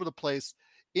all over the place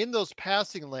in those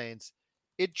passing lanes,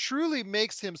 it truly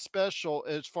makes him special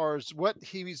as far as what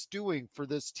he's doing for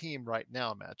this team right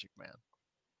now, Magic Man.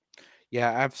 Yeah,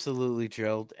 absolutely,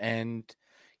 Gerald. And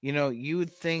you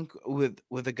would think with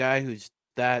a guy who's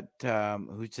that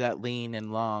lean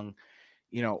and long,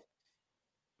 you know,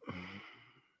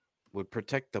 would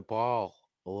protect the ball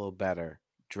a little better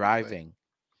driving.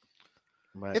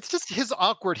 But it's just his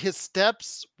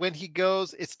steps when he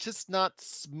goes, it's just not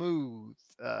smooth.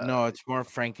 No, it's more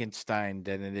Frankenstein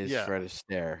than it is Fred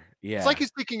Astaire. Yeah. It's like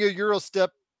he's taking a Euro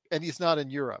step and he's not in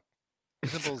Europe.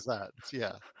 Simple as that.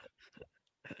 Yeah.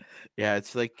 Yeah,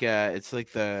 it's like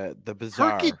the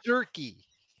bazaar. Herky jerky.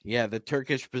 Yeah, the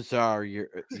Turkish bazaar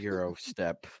Euro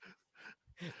step.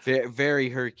 Very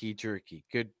herky jerky.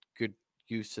 Good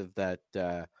use of that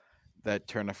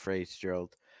turn of phrase,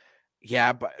 Gerald.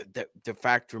 Yeah, but the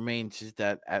fact remains is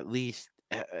that at least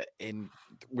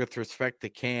with respect to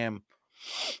Cam,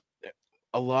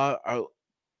 a lot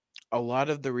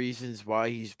of the reasons why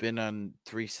he's been on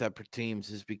 3 separate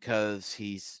teams is because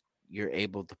you're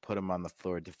able to put him on the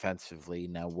floor defensively.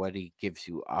 Now, what he gives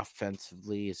you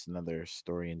offensively is another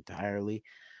story entirely.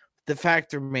 The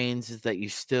fact remains is that you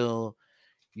still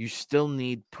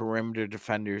need perimeter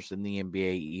defenders in the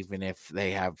NBA, even if they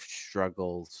have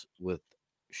struggles with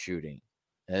shooting.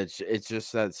 It's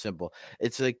just that simple.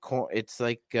 It's like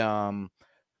cornerbacks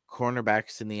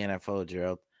in the NFL,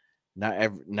 Gerald. Not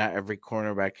every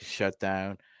cornerback is shut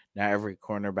down. Not every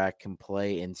cornerback can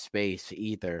play in space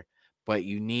either. But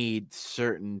you need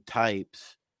certain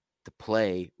types to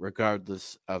play,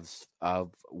 regardless of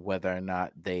whether or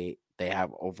not they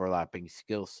have overlapping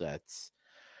skill sets.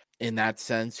 In that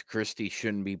sense, Christie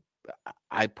shouldn't be.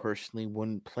 I personally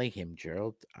wouldn't play him,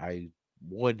 Gerald. I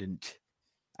wouldn't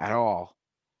at all.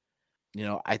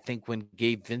 I think when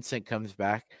Gabe Vincent comes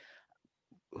back,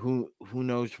 who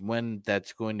knows when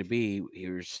that's going to be?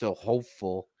 You're still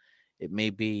hopeful. It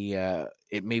may be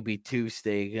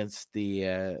Tuesday against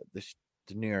the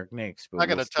New York Knicks. But I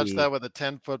got to touch that with a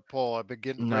 10-foot pole. I've been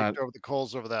getting raked over the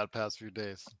coals over that past few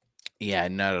days. Yeah,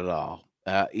 not at all.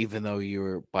 Even though you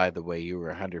were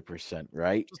 100%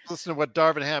 right. Just listen to what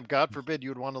Darvin Ham. God forbid you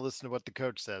would want to listen to what the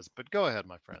coach says. But go ahead,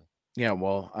 my friend. Yeah,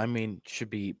 well, I mean, should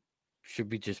be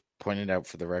just pointed out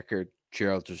for the record.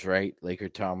 Gerald was right. Laker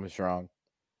Tom was wrong.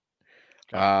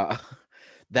 Okay.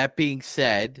 That being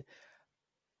said,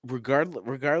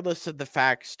 regardless of the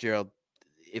facts, Gerald,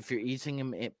 if you're easing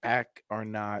him back or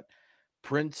not,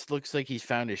 Prince looks like he's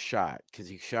found his shot because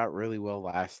he shot really well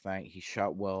last night. He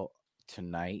shot well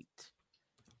tonight.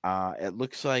 It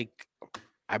looks like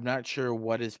I'm not sure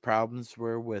what his problems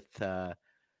were with the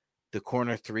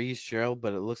corner threes, Gerald,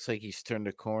 but it looks like he's turned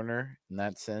a corner in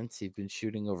that sense. He's been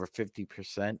shooting over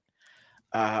 50%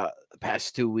 the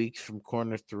past 2 weeks from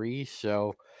corner threes.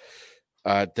 So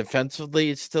defensively,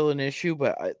 it's still an issue,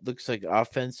 but it looks like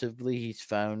offensively, he's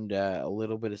found a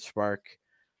little bit of spark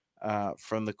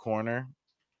from the corner.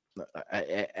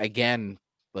 Again,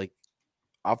 like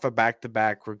off a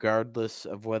back-to-back, regardless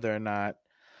of whether or not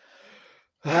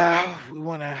we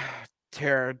want to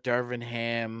tear Darvin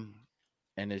Ham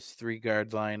and his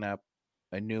 3-guard lineup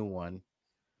a new one.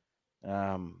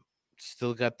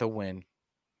 Still got the win.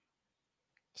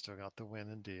 Still got the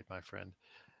win indeed, my friend.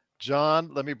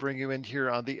 John, let me bring you in here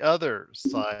on the other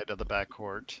side of the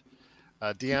backcourt.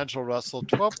 D'Angelo Russell,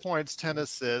 12 points, 10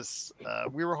 assists.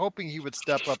 We were hoping he would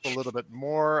step up a little bit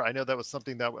more. I know that was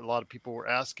something that a lot of people were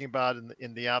asking about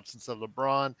in the absence of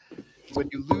LeBron. When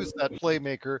you lose that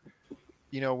playmaker,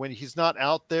 when he's not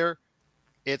out there,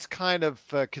 it's kind of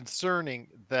concerning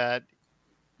that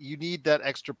you need that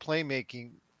extra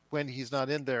playmaking when he's not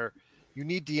in there. You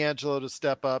need D'Angelo to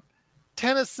step up.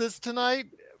 10 assists tonight,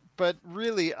 but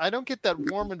really, I don't get that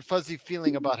warm and fuzzy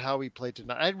feeling about how he played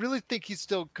tonight. I really think he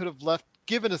still could have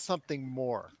given us something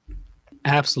more.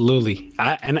 Absolutely.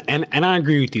 And I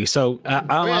agree with you. So I'm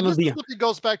This gonna be, something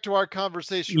goes back to our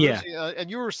conversation, yeah.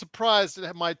 and you were surprised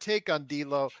at my take on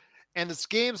D'Lo, and it's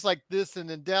games like this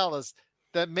and in Dallas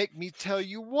that make me tell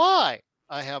you why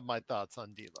I have my thoughts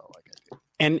on D'Lo like I do.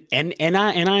 And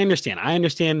I understand. I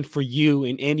understand for you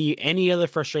and any other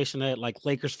frustration that like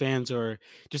Lakers fans or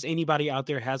just anybody out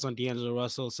there has on D'Angelo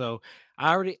Russell. So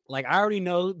I already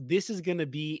know this is gonna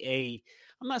be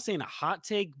I'm not saying a hot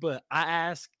take, but I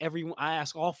ask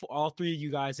all three of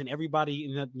you guys and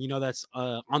everybody that's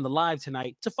on the live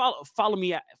tonight to follow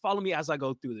me as I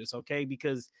go through this, okay?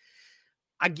 Because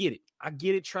I get it. I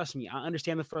get it. Trust me. I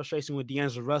understand the frustration with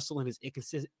D'Angelo Russell and his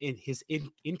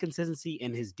inconsistency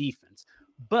and his defense.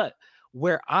 But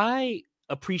where I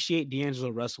appreciate D'Angelo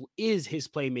Russell is his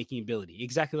playmaking ability.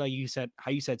 Exactly like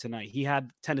how you said tonight. He had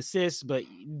 10 assists, but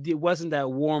it wasn't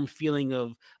that warm feeling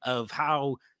of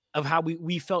how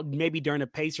we felt maybe during a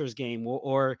Pacers game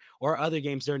or other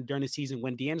games during the season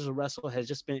when D'Angelo Russell has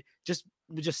just been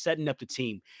just setting up the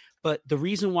team. But the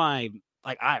reason why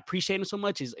I appreciate him so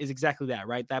much is exactly that,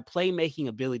 right? That playmaking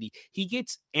ability. He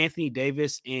gets Anthony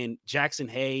Davis and Jackson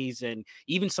Hayes and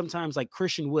even sometimes like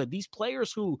Christian Wood, these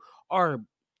players who are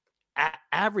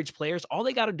average players. All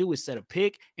they got to do is set a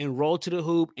pick and roll to the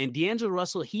hoop. And D'Angelo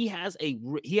Russell, he has a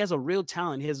real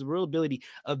talent. He has a real ability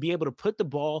of being able to put the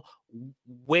ball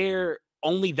where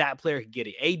only that player can get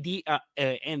it.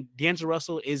 And D'Angelo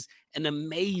Russell is an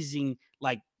amazing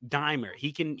dimer.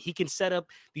 He can set up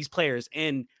these players.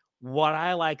 And what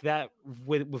I like that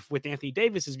with Anthony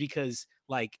Davis is because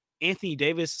Anthony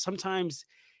Davis sometimes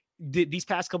these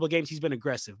past couple of games he's been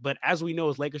aggressive, but as we know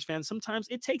as Lakers fans, sometimes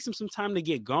it takes him some time to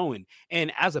get going.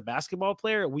 And as a basketball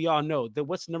player, we all know that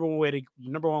what's the number one way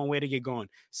to get going?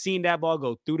 Seeing that ball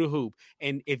go through the hoop.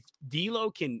 And if D'Lo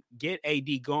can get AD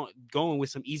going with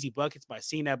some easy buckets by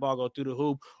seeing that ball go through the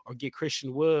hoop, or get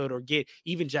Christian Wood or get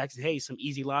even Jackson Hayes some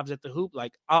easy lobs at the hoop,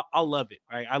 I'll love it.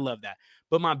 Right, I love that.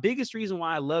 But my biggest reason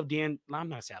why I love I'm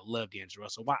not saying I love D'Angelo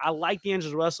Russell. Why I like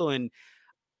D'Angelo Russell and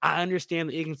I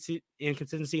understand the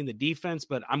inconsistency in the defense,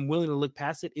 but I'm willing to look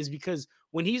past it, is because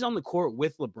when he's on the court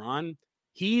with LeBron,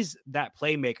 he's that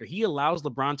playmaker. He allows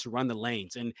LeBron to run the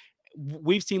lanes. And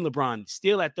we've seen LeBron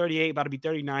still at 38, about to be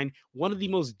 39, one of the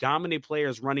most dominant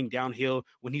players running downhill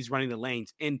when he's running the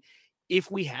lanes. And if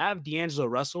we have D'Angelo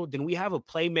Russell, then we have a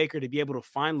playmaker to be able to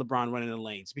find LeBron running the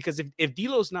lanes. Because if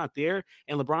D'Lo's not there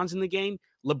and LeBron's in the game,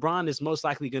 LeBron is most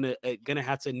likely gonna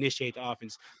have to initiate the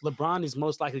offense. LeBron is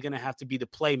most likely gonna have to be the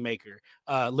playmaker.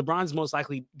 LeBron's most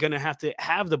likely gonna have to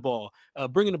have the ball,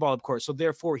 bringing the ball up court. So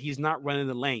therefore, he's not running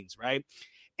the lanes, right?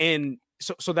 And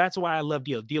so that's why I love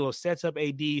D'Lo. D'Lo sets up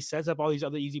AD, sets up all these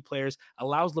other easy players,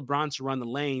 allows LeBron to run the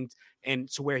lanes, and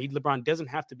to where LeBron doesn't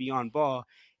have to be on ball.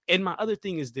 And my other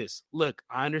thing is this. Look,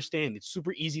 I understand it's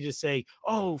super easy to say,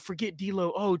 oh, forget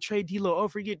D'Lo. Oh, trade D'Lo. Oh,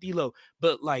 forget D'Lo.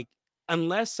 But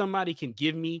unless somebody can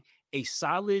give me a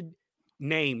solid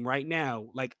name right now,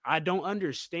 I don't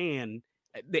understand.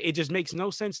 It just makes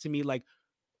no sense to me,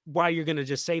 why you're going to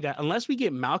just say that. Unless we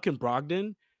get Malcolm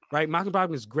Brogdon, right? Malcolm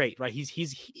Brogdon is great, right?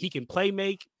 He can play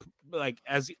make,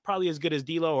 probably as good as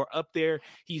D'Lo or up there.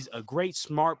 He's a great,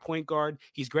 smart point guard.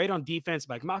 He's great on defense.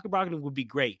 Malcolm Brogdon would be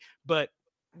great. But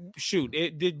shoot,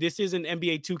 this isn't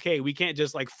NBA 2K. We can't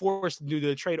just force to do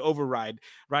the trade override,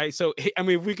 right? So I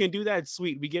mean, if we can do that,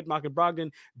 sweet. We get Malcolm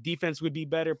Brogdon, defense would be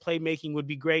better, playmaking would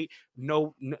be great,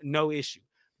 no issue.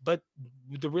 But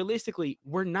realistically,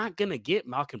 we're not gonna get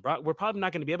Malcolm Brogdon. We're probably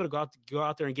not gonna be able to go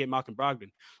out there and get Malcolm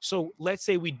Brogdon. So let's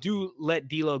say we do let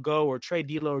D'Lo go or trade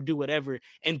D'Lo or do whatever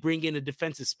and bring in a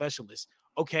defensive specialist.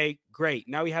 Okay, great.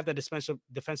 Now we have that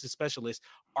defensive specialist.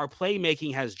 Our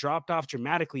playmaking has dropped off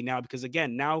dramatically now because,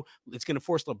 again, now it's going to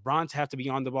force LeBron to have to be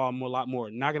on the ball a lot more.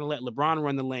 Not going to let LeBron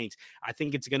run the lanes. I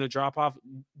think it's going to drop off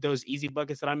those easy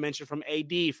buckets that I mentioned from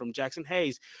AD, from Jackson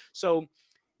Hayes. So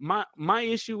my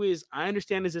issue is I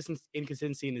understand his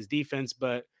inconsistency in his defense,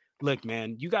 but look,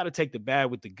 man, you got to take the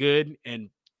bad with the good and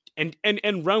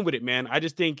run with it, man. I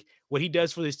just think what he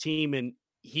does for this team, and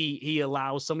he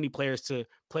allows so many players to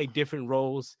play different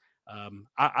roles.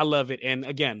 I love it. And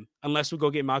again, unless we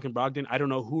go get Malcolm Brogdon, I don't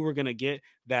know who we're going to get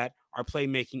that our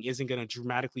playmaking isn't going to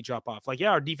dramatically drop off.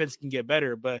 Our defense can get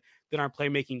better, but then our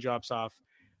playmaking drops off.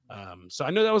 So I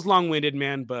know that was long-winded,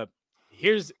 man, but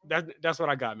that's what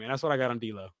I got, man. That's what I got on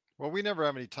D'Lo. Well, we never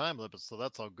have any time limits, so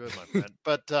that's all good, my friend.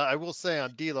 But I will say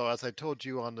on D'Lo, as I told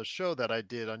you on the show that I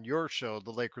did on your show,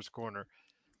 the Lakers Corner,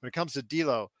 when it comes to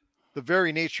D'Lo, the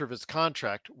very nature of his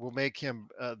contract will make him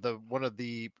one of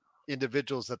the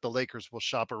individuals that the Lakers will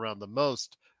shop around the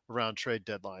most around trade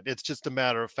deadline. It's just a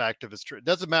matter of fact of his trade. It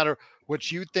doesn't matter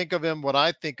what you think of him, what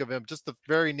I think of him, just the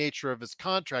very nature of his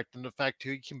contract and the fact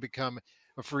he can become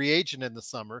a free agent in the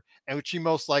summer, and which he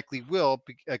most likely will,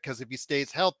 because if he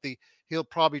stays healthy, he'll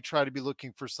probably try to be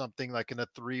looking for something like in a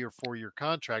 3 or 4 year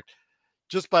contract.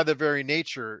 Just by the very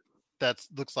nature, that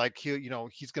looks like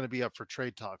he's going to be up for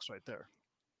trade talks right there.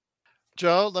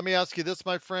 Joe, let me ask you this,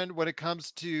 my friend. When it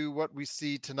comes to what we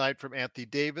see tonight from Anthony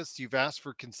Davis, you've asked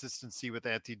for consistency with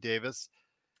Anthony Davis.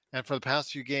 And for the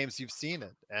past few games, you've seen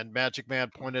it. And Magic Man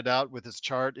pointed out with his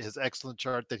chart, his excellent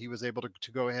chart that he was able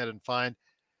to go ahead and find.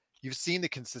 You've seen the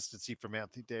consistency from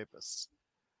Anthony Davis.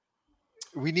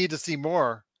 We need to see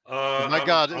more. My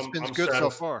God, it's been good so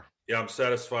far. Yeah, I'm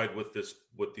satisfied with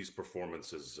these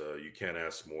performances. You can't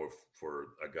ask more for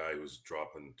a guy who's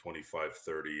dropping 25,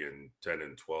 30, and 10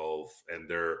 and 12, and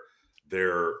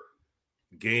their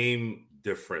game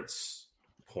difference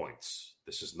points.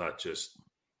 This is not just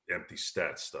empty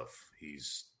stat stuff.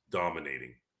 He's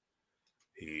dominating.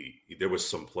 There was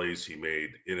some plays he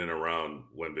made in and around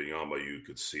Wembanyama. You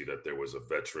could see that there was a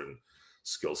veteran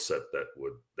skill set that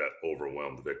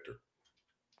overwhelmed Victor.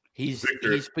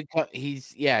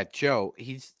 Joe.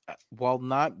 He's while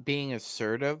not being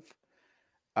assertive,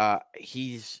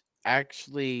 he's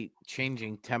actually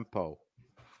changing tempo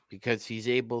because he's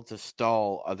able to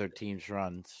stall other teams'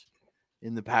 runs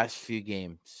in the past few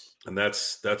games. And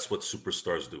that's what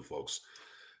superstars do, folks.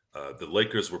 The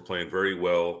Lakers were playing very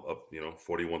well up,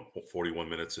 41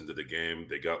 minutes into the game.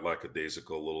 They got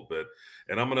lackadaisical a little bit.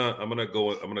 And I'm gonna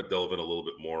delve in a little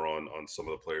bit more on some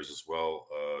of the players as well.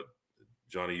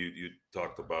 Johnny, you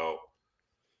talked about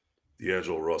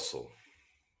D'Angelo Russell.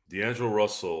 D'Angelo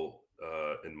Russell,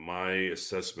 in my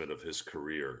assessment of his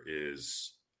career,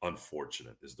 is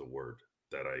unfortunate. Is the word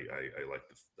that I like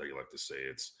to say.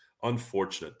 It's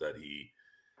unfortunate that he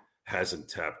hasn't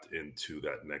tapped into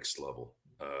that next level.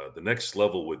 The next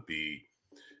level would be,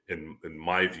 in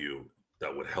my view,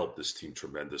 that would help this team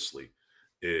tremendously,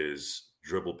 is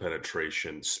dribble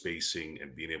penetration, spacing,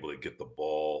 and being able to get the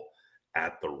ball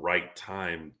at the right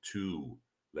time to,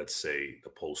 let's say, the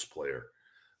post player.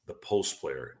 The post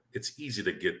player. It's easy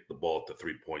to get the ball to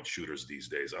three-point shooters these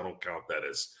days. I don't count that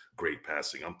as great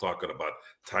passing. I'm talking about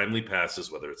timely passes,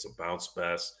 whether it's a bounce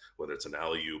pass, whether it's an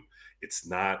alley-oop. It's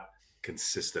not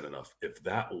consistent enough. If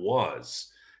that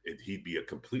was, he'd be a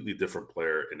completely different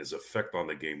player, and his effect on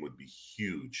the game would be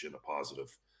huge in a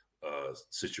positive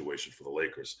situation for the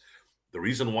Lakers. The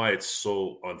reason why it's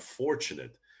so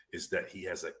unfortunate is that he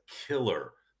has a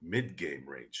killer mid-game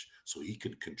range, so he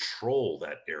could control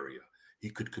that area. He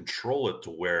could control it to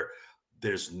where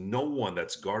there's no one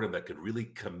that's guarding that could really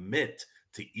commit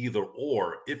to either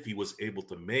or if he was able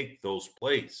to make those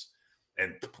plays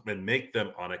and make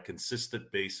them on a consistent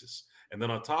basis. And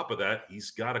then on top of that,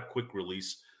 he's got a quick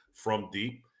release from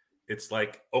deep. It's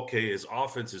like, okay, his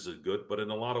offense isn't good, but in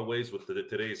a lot of ways with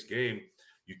today's game,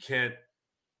 you can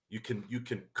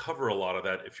cover a lot of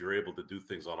that if you're able to do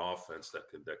things on offense that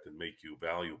can make you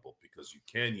valuable, because you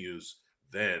can use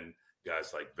then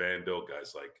guys like Vando,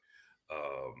 guys like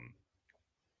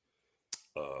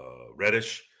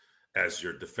Reddish as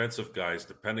your defensive guys,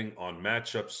 depending on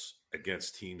matchups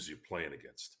against teams you're playing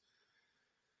against.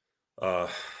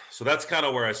 So that's kind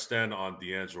of where I stand on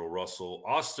D'Angelo Russell.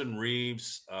 Austin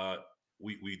Reeves,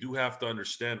 we do have to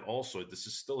understand also, this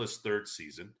is still his third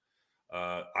season.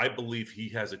 I believe he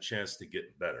has a chance to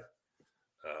get better.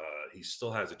 He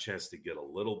still has a chance to get a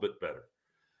little bit better.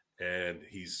 And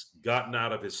he's gotten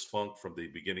out of his funk from the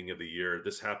beginning of the year.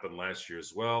 This happened last year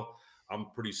as well.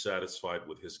 I'm pretty satisfied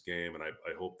with his game, and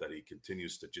I hope that he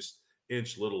continues to just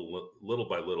inch little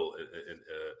by little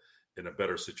in a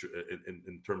better situation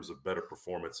in terms of better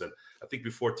performance. And I think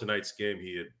before tonight's game,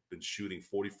 he had been shooting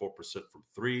 44% from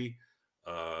three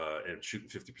and shooting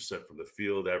 50% from the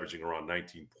field, averaging around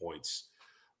 19 points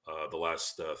the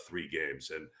last 3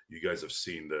 games. And you guys have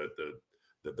seen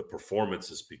the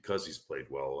performances because he's played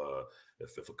well.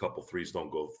 If a couple threes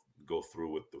don't go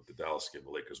through with the Dallas game,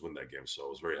 the Lakers win that game. So I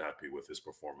was very happy with his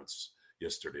performance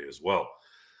yesterday as well.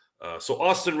 So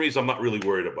Austin Reeves, I'm not really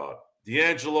worried about.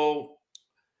 D'Angelo,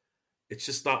 it's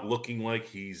just not looking like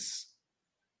he's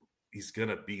going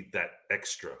to be that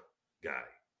extra guy,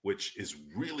 which is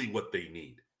really what they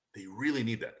need. They really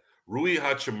need that. Rui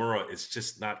Hachimura is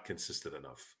just not consistent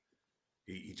enough.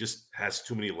 He just has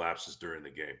too many lapses during the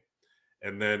game.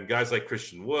 And then guys like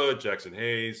Christian Wood, Jackson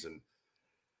Hayes, and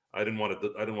I didn't want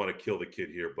to kill the kid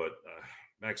here, but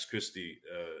Max Christie,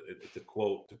 to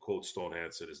quote Stone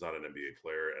Hansen, is not an NBA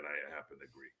player, and I happen to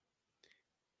agree.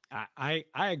 I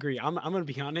agree. I'm gonna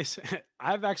be honest.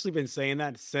 I've actually been saying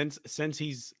that since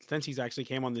he's actually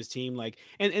came on this team. Like,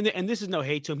 and this is no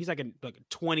hate to him. He's like a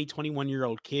 20,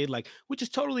 21-year-old kid, like, which is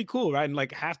totally cool, right? And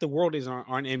like half the world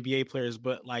aren't NBA players,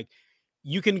 but like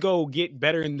you can go get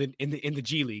better in the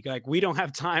G League. Like, we don't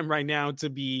have time right now to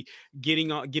be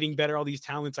getting better all these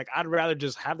talents. Like, I'd rather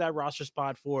just have that roster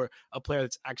spot for a player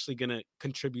that's actually gonna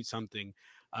contribute something.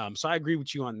 So I agree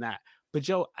with you on that. But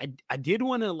Joe, I did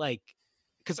want to like,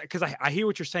 because I hear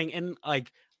what you're saying, and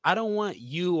like I don't want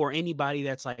you or anybody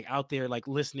that's like out there like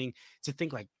listening to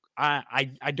think like I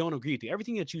don't agree with you.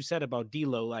 Everything that you said about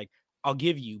D'Lo, like, I'll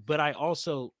give you, but I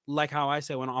also like how I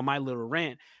said when on my little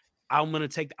rant, I'm gonna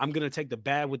take the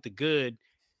bad with the good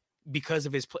because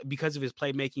of his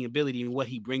playmaking ability and what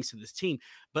he brings to this team.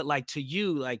 But like, to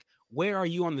you, like, where are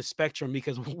you on the spectrum?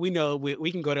 Because we know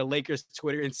we can go to Lakers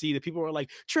Twitter and see that people are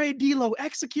like, trade D'Lo,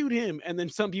 execute him, and then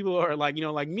some people are like,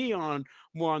 like me, on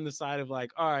more on the side of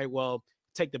like, all right, well,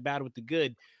 take the bad with the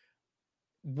good.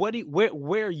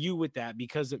 Where are you with that?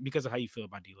 Because of how you feel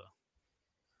about D'Lo.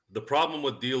 The problem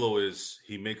with D'Lo is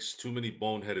he makes too many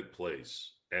boneheaded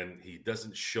plays, and he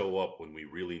doesn't show up when we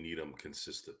really need him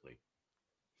consistently.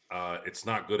 It's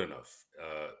not good enough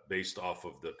based off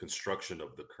of the construction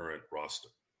of the current roster.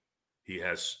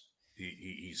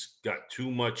 He's got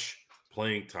too much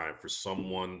playing time for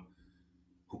someone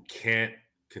who can't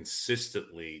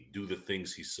consistently do the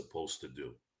things he's supposed to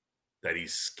do, that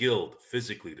he's skilled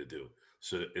physically to do.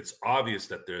 So it's obvious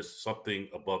that there's something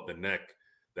above the neck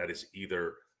that is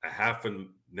either a half a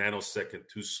nanosecond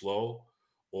too slow,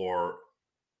 or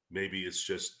maybe it's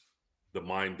just the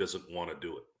mind doesn't want to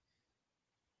do it.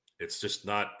 It's just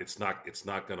not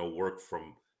going to work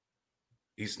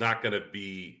he's not going to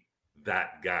be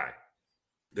that guy.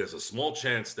 There's a small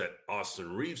chance that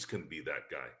Austin Reeves can be that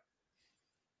guy.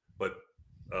 But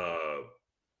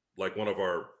like one of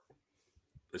our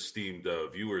esteemed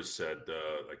viewers said,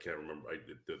 I can't remember,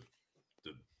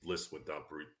 the list went down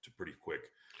pretty quick.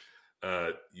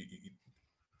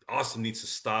 Austin needs to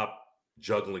stop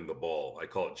juggling the ball. I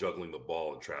call it juggling the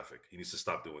ball in traffic. He needs to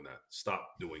stop doing that.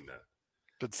 Stop doing that.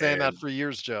 Been saying that for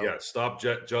years, Joe. Yeah, stop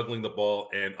juggling the ball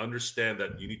and understand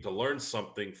that you need to learn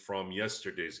something from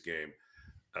yesterday's game.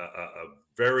 A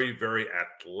very, very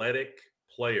athletic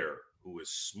player who is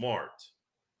smart,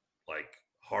 like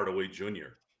Hardaway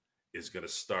Jr., is going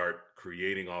to start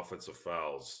creating offensive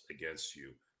fouls against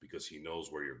you because he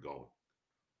knows where you're going.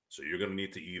 So you're going to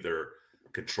need to either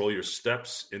control your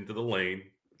steps into the lane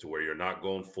to where you're not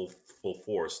going full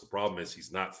force. The problem is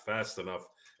he's not fast enough,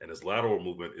 and his lateral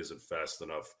movement isn't fast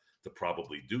enough to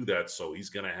probably do that. So he's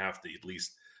going to have to at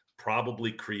least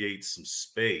probably create some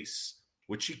space,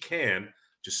 which he can.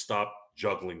 Just stop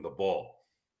juggling the ball.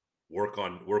 Work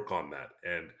on that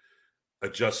and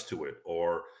adjust to it.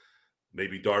 Or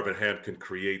maybe Darvin Ham can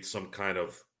create some kind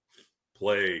of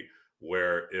play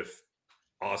where if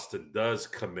Austin does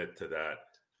commit to that,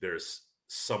 there's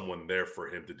someone there for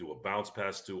him to do a bounce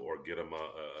pass to or get him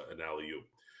an alley-oop.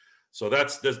 So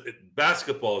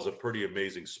basketball is a pretty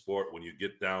amazing sport when you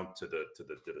get down to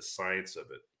the science of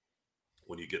it,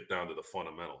 when you get down to the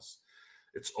fundamentals.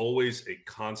 It's always a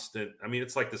constant. I mean,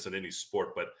 it's like this in any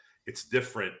sport, but it's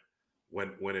different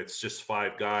when it's just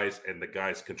five guys and the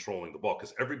guys controlling the ball,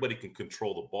 because everybody can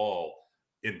control the ball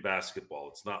in basketball.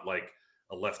 It's not like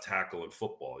a left tackle in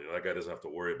football. That guy doesn't have to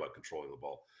worry about controlling the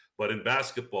ball. But in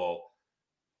basketball,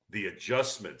 the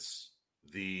adjustments,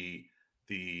 the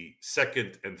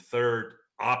second and third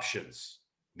options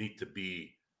need to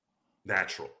be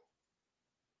natural.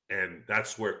 And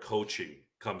that's where coaching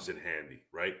comes in handy,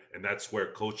 right? And that's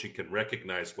where coaching can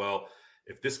recognize, well,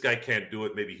 if this guy can't do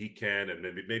it, maybe he can, and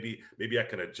maybe I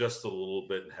can adjust it a little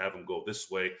bit and have him go this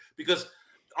way. Because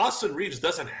Austin Reeves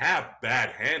doesn't have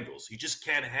bad handles. He just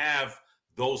can't have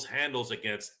those handles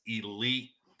against elite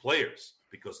players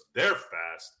because they're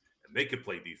fast and they can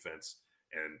play defense.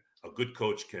 And a good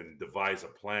coach can devise a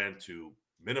plan to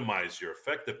minimize your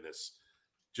effectiveness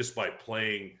just by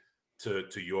playing to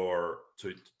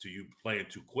you playing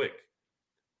too quick.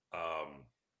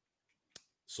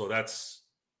 So that's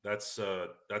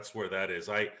where that is.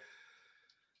 I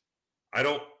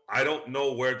don't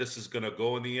know where this is going to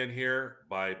go in the end here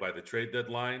by the trade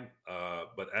deadline.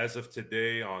 But as of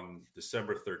today, on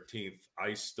December 13th,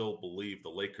 I still believe the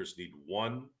Lakers need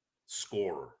one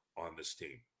scorer on this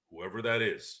team, whoever that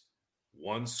is.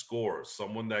 One scorer,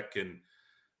 someone that can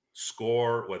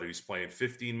score, whether he's playing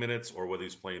 15 minutes or whether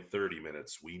he's playing 30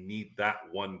 minutes. We need that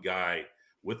one guy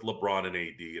with LeBron and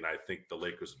AD, and I think the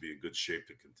Lakers will be in good shape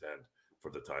to contend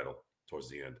for the title towards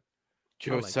the end.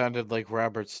 Joe sounded like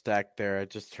Robert Stack there. I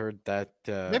just heard that.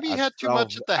 Maybe he had too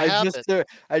much at the habit.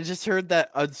 I just heard that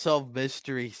Unsolved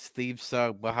Mysteries theme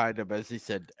song behind him as he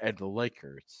said, "And the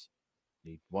Lakers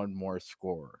need one more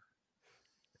score."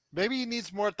 Maybe he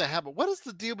needs more at the habit. What is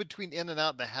the deal between In and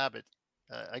Out and the habit?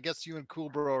 I guess you and Cool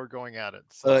Bro are going at it.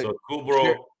 So Cool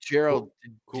Bro, Gerald,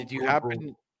 did you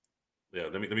happen? Yeah,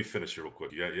 let me finish here real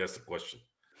quick. You asked the question.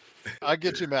 I'll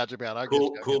get you, Magic Man.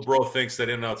 Cool Bro thinks that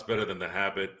In and Out's better than the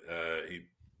habit.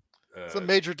 It's a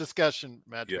major discussion,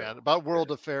 Magic Man, about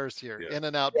world affairs here. Yeah. In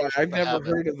and Out. I've never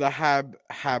heard of the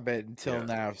habit until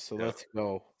now, so let's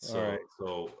go.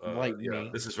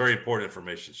 This is very important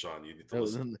information, Sean. You need to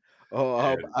listen.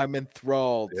 I'm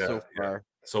enthralled so far. Yeah.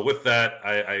 So with that,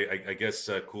 I guess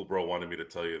Cool Bro wanted me to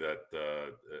tell you that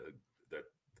that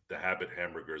the habit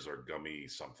hamburgers are gummy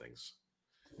somethings.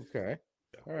 Okay.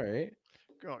 All right.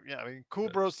 Yeah, I mean, Cool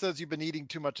Bro says you've been eating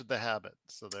too much of the habit,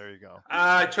 so there you go.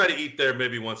 I try to eat there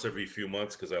maybe once every few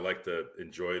months because I like to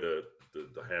enjoy the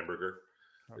hamburger.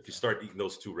 Okay. If you start eating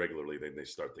those too regularly, then they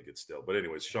start to get stale. But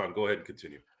anyways, Sean, go ahead and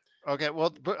continue. Okay,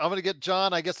 well, I'm going to get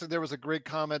John. I guess there was a great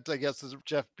comment, I guess, is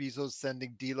Jeff Bezos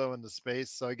sending D'Lo into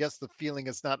space. So I guess the feeling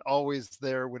is not always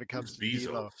there when it comes to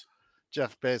D'Lo.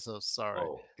 Jeff Bezos, sorry.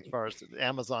 As far as the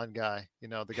Amazon guy,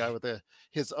 the guy with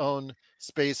his own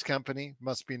space company.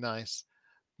 Must be nice.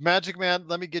 Magic Man,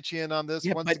 let me get you in on this.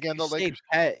 Once again, the Lakers.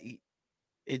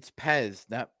 It's Pez,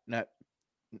 not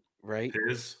right?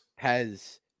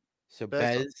 Pez. So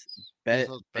Bezos,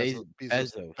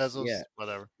 yeah.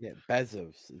 Whatever. Yeah,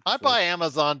 Bezos. I buy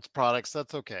Amazon products.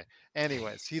 That's okay.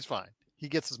 Anyways, he's fine. He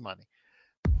gets his money.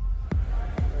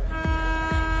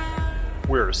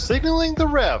 We're signaling the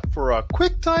ref for a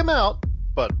quick timeout,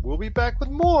 but we'll be back with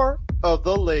more of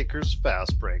the Lakers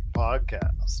Fast Break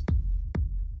podcast.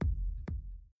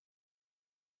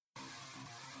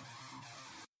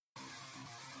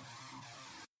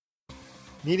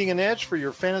 Needing an edge for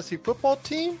your fantasy football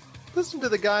team? Listen to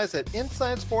the guys at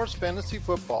Inside Sports Fantasy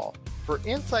Football for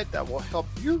insight that will help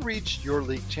you reach your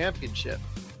league championship.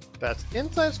 That's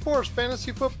Inside Sports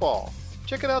Fantasy Football.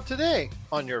 Check it out today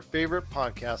on your favorite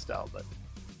podcast outlet.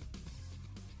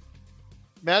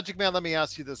 Magic Man, let me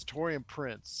ask you this. Taurean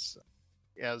Prince,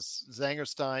 as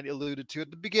Zangerstein alluded to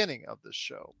at the beginning of this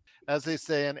show, as they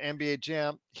say in NBA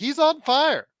Jam, he's on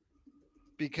fire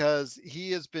because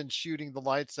he has been shooting the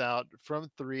lights out from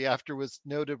three after it was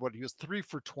noted he was 3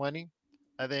 for 20,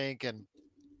 I think. And,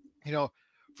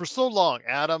 for so long,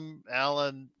 Adam,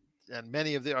 Allen, and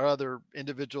many of the other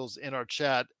individuals in our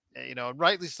chat, and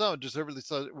rightly so, deservedly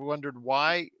so, wondered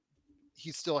why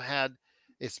he still had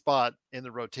a spot in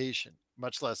the rotation,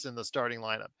 much less in the starting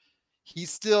lineup. He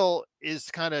still is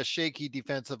kind of shaky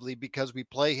defensively because we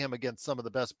play him against some of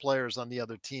the best players on the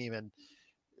other team. And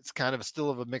it's kind of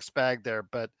still of a mixed bag there.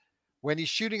 But when he's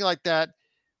shooting like that,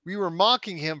 we were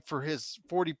mocking him for his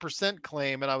 40%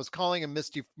 claim, and I was calling him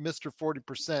Mr.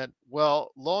 40%.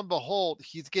 Well, lo and behold,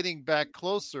 he's getting back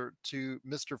closer to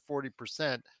Mr.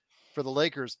 40% for the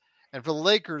Lakers. And for the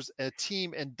Lakers, a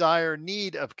team in dire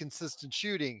need of consistent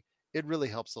shooting, it really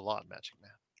helps a lot, Magic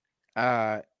Man.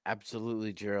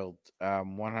 Absolutely, Gerald.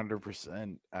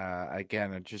 100%.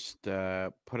 Again, I just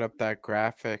put up that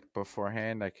graphic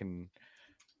beforehand. I can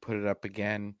put it up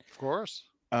again. Of course.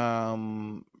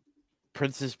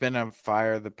 Prince has been on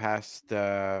fire the past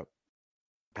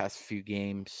few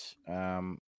games.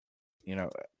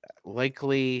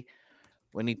 Likely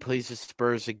when he plays the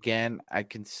Spurs again, I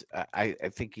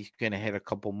think he's going to hit a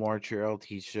couple more, Gerald.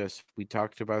 We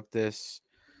talked about this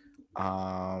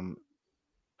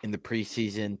in the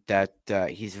preseason that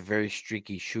he's a very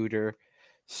streaky shooter.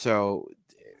 So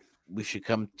we should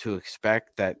come to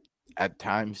expect that at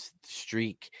times the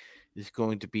streak is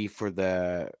going to be for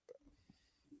the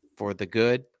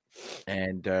good.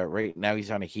 And right now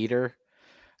he's on a heater.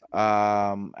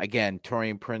 Again,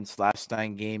 Taurean Prince last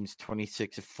 9 games,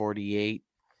 26 of 48,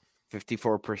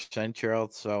 54%,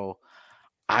 Gerald. So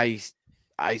I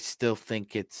still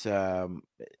think it's a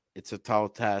tall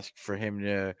task for him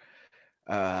to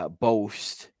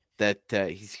boast that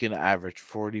he's going to average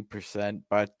 40%,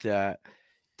 but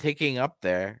ticking up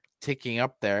there.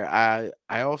 I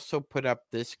also put up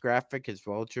this graphic as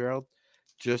well, Gerald,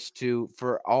 just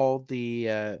for all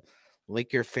the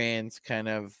Laker fans kind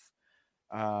of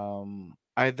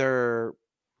either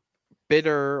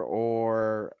bitter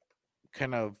or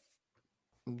kind of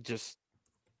just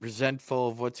resentful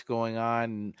of what's going on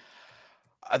in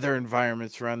other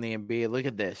environments around the NBA. Look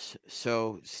at this.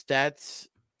 So Stats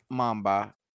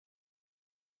Mamba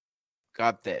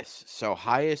got this. So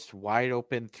highest wide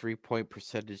open 3-point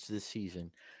percentage this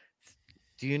season.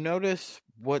 Do you notice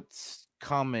what's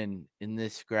common in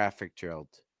this graphic, Gerald?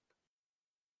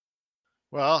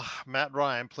 Well, Matt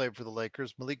Ryan played for the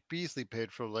Lakers. Malik Beasley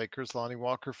played for the Lakers. Lonnie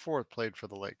Walker IV played for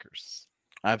the Lakers.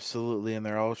 Absolutely, and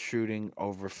they're all shooting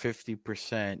over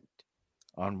 50%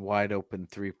 on wide open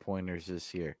 3-pointers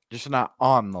this year. Just not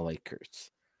on the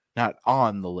Lakers. Not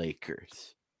on the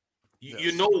Lakers.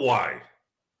 You know why?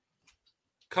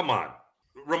 Come on.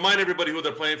 Remind everybody who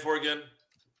they're playing for again.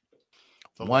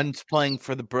 One's playing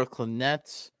for the Brooklyn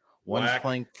Nets. One's Whack.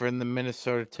 playing for the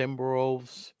Minnesota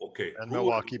Timberwolves. Okay. And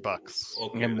Milwaukee Bucks.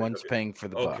 Okay. And one's paying for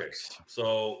the Bucks.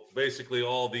 So basically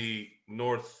all the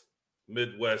North,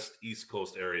 Midwest, East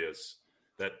Coast areas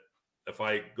that if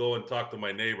I go and talk to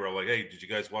my neighbor, I'm like, hey, did you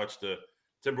guys watch the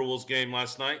Timberwolves game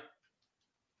last night?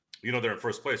 You know they're in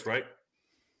first place, right?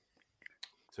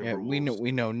 Yeah, we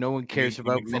know. No one cares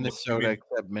about Minnesota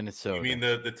except Minnesota. You mean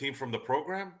the team from the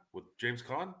program with James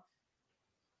Conn?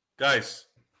 Guys,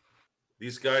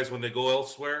 these guys, when they go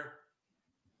elsewhere,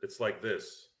 it's like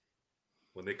this.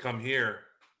 When they come here,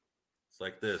 it's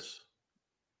like this.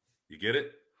 You get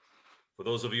it? For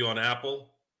those of you on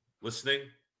Apple listening,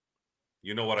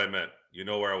 you know what I meant. You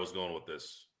know where I was going with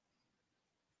this.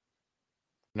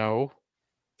 No.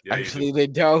 Yeah, actually, they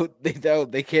don't. They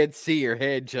don't. They can't see your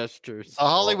hand gestures. The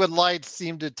Hollywood Lights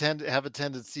seem to have a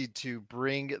tendency to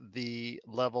bring the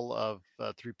level of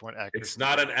 3-point accuracy. It's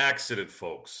not an accident,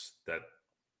 folks, that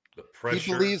the pressure.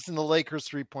 He believes in the Lakers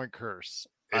 3-point curse.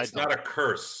 It's not a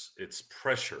curse. It's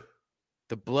pressure.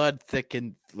 The blood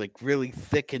really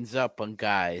thickens up on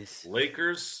guys.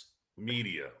 Lakers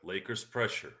media, Lakers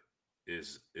pressure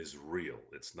is real.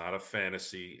 It's not a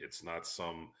fantasy. It's not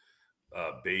some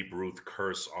Babe Ruth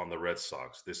curse on the Red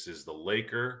Sox. This is the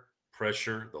Laker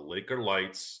pressure, the Laker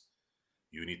lights.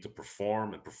 You need to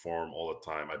perform and perform all the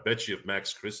time. I bet you if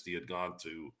Max Christie had gone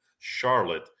to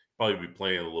Charlotte, he'd probably be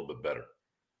playing a little bit better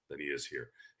than he is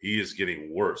here. He is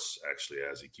getting worse, actually,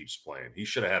 as he keeps playing. He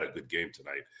should have had a good game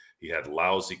tonight. He had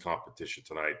lousy competition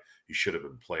tonight. He should have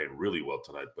been playing really well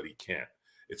tonight, but he can't.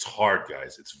 It's hard,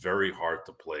 guys. It's very hard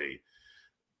to play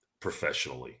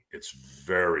professionally. It's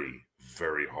very,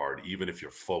 very hard. Even if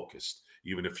you're focused,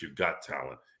 even if you've got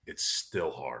talent, it's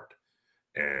still hard.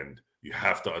 And you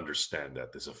have to understand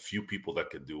that. There's a few people that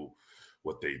can do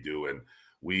what they do. And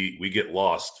we get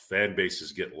lost. Fan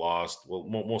bases get lost. Well,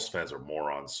 most fans are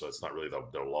morons, so it's not really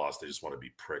that they're lost. They just want to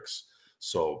be pricks.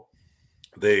 So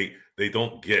they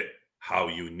don't get how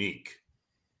unique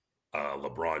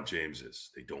LeBron James is.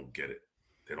 They don't get it.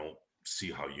 They don't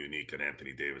see how unique an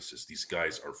Anthony Davis is. These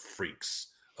guys are freaks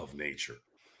of nature.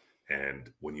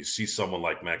 And when you see someone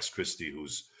like Max Christie,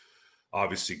 who's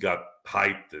obviously got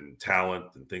height and talent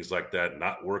and things like that,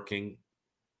 not working,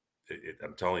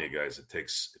 I'm telling you guys, it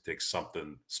takes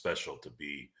something special to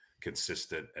be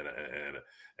consistent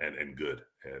and good.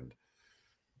 And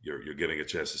you're getting a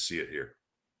chance to see it here.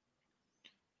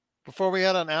 Before we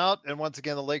head on out, and once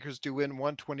again, the Lakers do win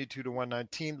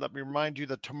 122-119. Let me remind you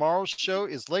that tomorrow's show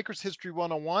is Lakers History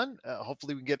 101.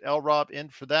 Hopefully we can get L. Rob in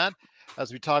for that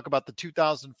as we talk about the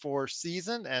 2004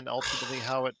 season and ultimately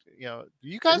how it,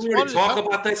 you guys wanted to talk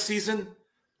about that season?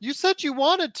 You said you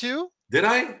wanted to. Did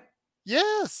I?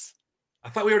 Yes. I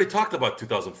thought we already talked about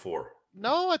 2004.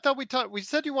 No, I thought we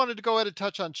said you wanted to go ahead and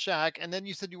touch on Shaq, and then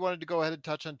you said you wanted to go ahead and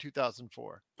touch on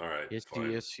 2004. All right. Yes,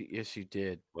 you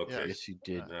did. Okay. Yes, you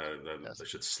did. I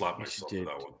should slap myself for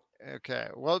that one. Okay.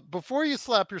 Well, before you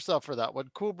slap yourself for that one,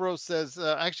 Cool Bro says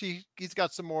actually he's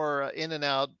got some more in and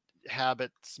out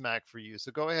habit smack for you.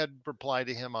 So go ahead and reply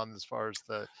to him on as far as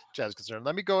the Jazz is concerned.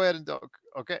 Let me go ahead and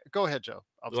okay. Go ahead, Joe.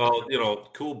 Well,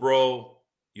 Cool Bro,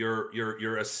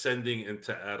 you're ascending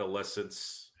into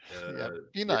adolescence.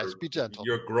 Be nice, be gentle.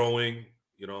 You're growing,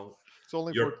 It's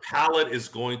only your palate is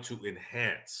going to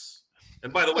enhance.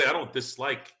 And by the way, I don't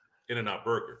dislike In-N-Out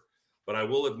Burger, but I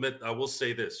will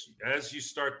say this: as you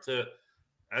start to,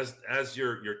 as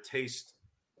your taste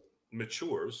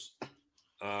matures,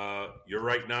 you're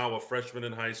right now a freshman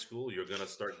in high school. You're going to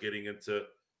start getting into,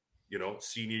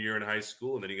 senior year in high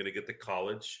school, and then you're going to get to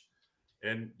college,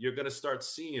 and you're going to start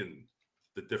seeing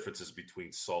the differences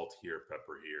between salt here,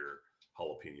 pepper here,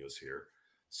 jalapenos here.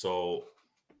 So,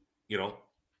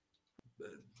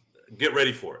 get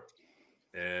ready for it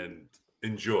and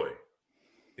enjoy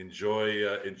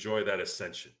that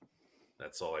ascension.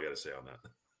 That's all I got to say on that.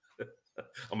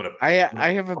 I'm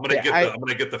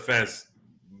gonna get the fans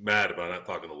mad about not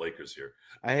talking to Lakers here.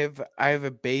 I have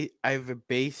a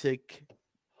basic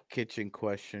kitchen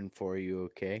question for you.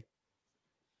 Okay,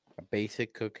 a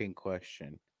basic cooking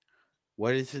question.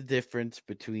 What is the difference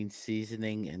between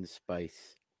seasoning and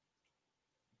spice?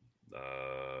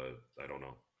 I don't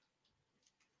know.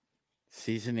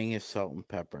 Seasoning is salt and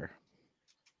pepper.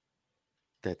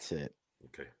 That's it.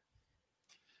 Okay.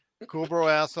 Cool Bro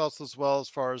asked also as well as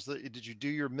far as did you do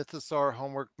your Mythosaur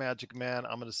homework, Magic Man?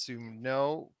 I'm going to assume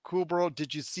no. Cool Bro,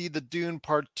 did you see the Dune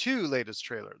Part 2 latest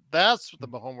trailer? That's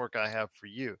the homework I have for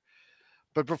you.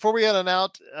 But before we head on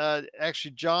out,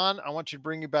 actually, John, I want you to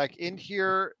bring you back in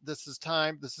here. This is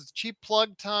time. This is cheap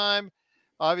plug time.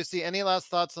 Obviously, any last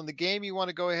thoughts on the game you want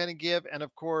to go ahead and give? And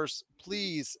of course,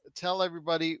 please tell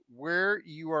everybody where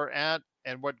you are at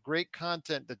and what great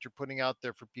content that you're putting out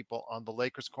there for people on the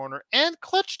Lakers Corner and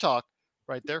Clutch Talk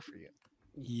right there for you.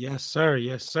 Yes, sir.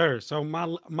 Yes, sir. So my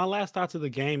last thoughts of the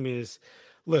game is,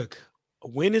 look, a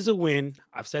win is a win.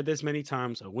 I've said this many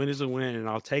times. A win is a win, and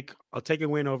I'll take a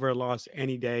win over a loss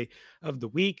any day of the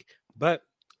week. But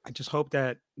I just hope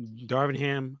that Darvin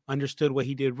Ham understood what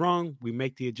he did wrong. We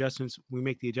make the adjustments. We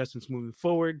make the adjustments moving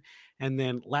forward. And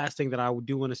then last thing that I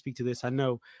do want to speak to this, I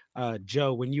know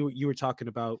Joe, when you were talking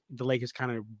about the Lakers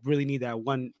kind of really need that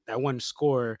one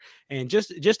scorer, and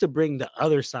just to bring the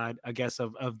other side, I guess,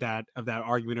 of that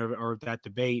argument or that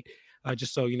debate,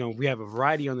 just so you know, we have a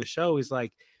variety on the show. Is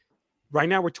like right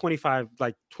now we're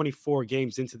 24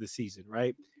 games into the season,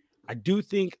 right? I do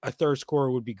think a third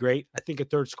scorer would be great. I think a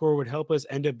third scorer would help us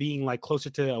end up being like closer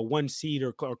to a 1 seed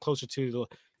or closer to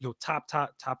the top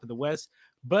of the West.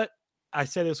 But I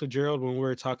said this with Gerald when we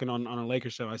were talking on a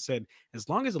Lakers show. I said, as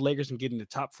long as the Lakers can get in the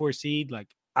top 4 seed, like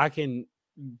I can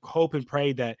hope and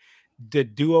pray that the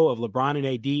duo of LeBron and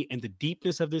AD and the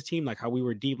deepness of this team, like how we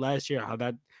were deep last year, how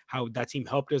that team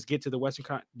helped us get to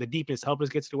the deepness helped us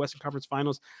get to the Western Conference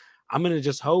Finals. I'm going to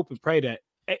just hope and pray that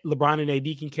LeBron and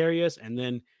AD can carry us, and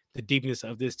then the deepness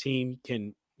of this team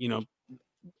can,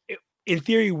 in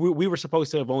theory, we were supposed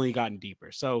to have only gotten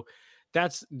deeper. So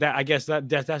that's that. I guess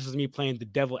that's just me playing the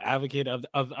devil advocate of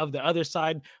the other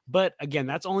side. But again,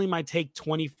 that's only my take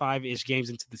 25-ish games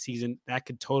into the season. That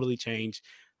could totally change.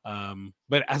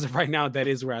 But as of right now, that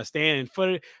is where I stand.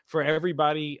 And for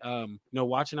everybody,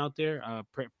 watching out there,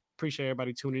 appreciate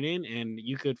everybody tuning in. And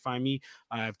you could find me.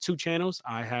 I have 2 channels.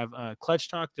 I have Clutch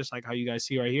Talk, just like how you guys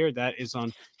see right here. That is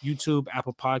on YouTube,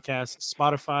 Apple Podcasts,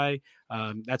 Spotify.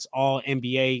 That's all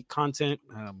NBA content.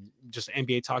 Just an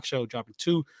NBA talk show, dropping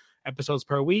 2 episodes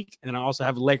per week. And then I also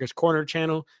have a Lakers Corner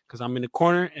channel because I'm in the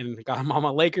corner and got all my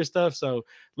Lakers stuff. So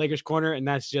Lakers Corner, and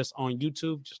that's just on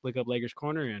YouTube. Just look up Lakers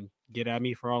Corner and get at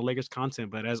me for all Lakers content.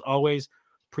 But as always,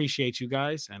 appreciate you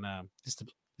guys. And this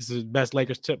is the best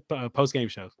Lakers post-game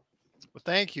show. Well,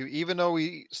 thank you. Even though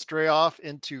we stray off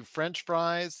into French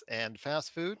fries and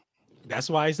fast food. That's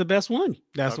why it's the best one.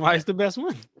 That's why it's the best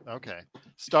one. Okay.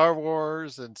 Star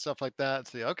Wars and stuff like that.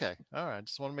 So, okay. All right.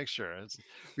 Just want to make sure.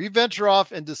 We venture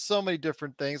off into so many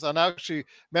different things. And actually,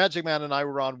 Magic Man and I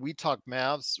were on We Talk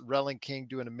Mavs. Relling King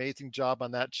doing an amazing job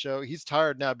on that show. He's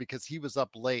tired now because he was up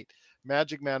late.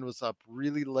 Magic Man was up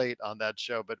really late on that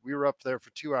show, but we were up there for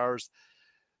 2 hours.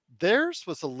 Theirs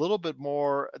was a little bit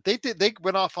more. They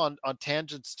went off on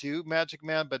tangents too, Magic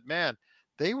Man, but man,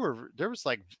 there was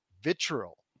like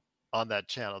vitriol on that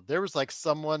channel. There was like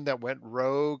someone that went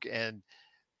rogue and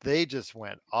they just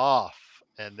went off,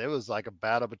 and there was like a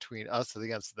battle between us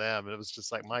against them. And it was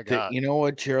just like, my God. You know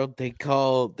what, Gerald? They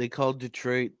called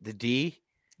Detroit the D.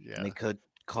 Yeah. And they could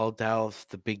call Dallas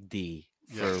the Big D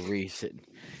for a reason,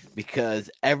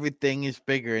 because everything is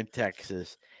bigger in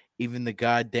Texas. Even the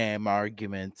goddamn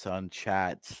arguments on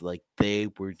chats, like they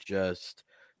were just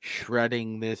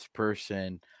shredding this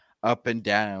person up and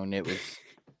down. It was.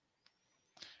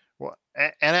 Well,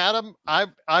 and Adam, I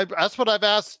that's what I've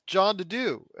asked John to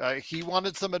do. He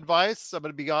wanted some advice. I'm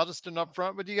going to be honest and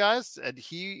upfront with you guys. And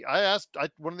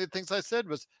one of the things I said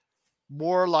was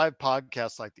more live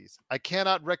podcasts like these. I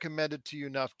cannot recommend it to you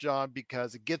enough, John,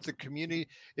 because it gets a community.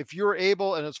 If you're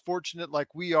able and as fortunate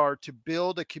like we are to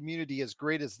build a community as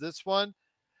great as this one,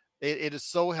 it is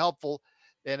so helpful.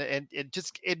 And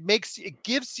it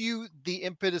gives you the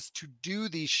impetus to do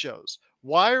these shows.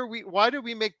 Why do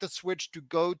we make the switch to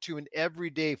go to an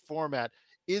everyday format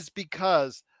is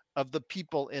because of the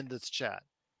people in this chat.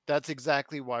 That's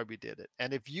exactly why we did it.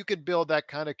 And if you can build that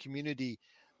kind of community,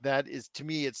 that is, to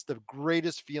me, it's the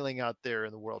greatest feeling out there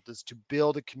in the world, is to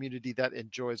build a community that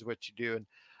enjoys what you do. And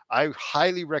I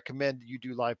highly recommend you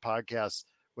do live podcasts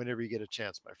whenever you get a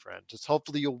chance, my friend. Just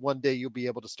hopefully one day you'll be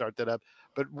able to start that up.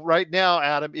 But right now,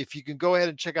 Adam, if you can go ahead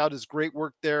and check out his great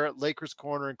work there at Lakers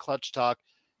Corner and Clutch Talk,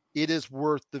 it is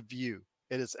worth the view.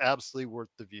 It is absolutely worth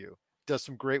the view. Does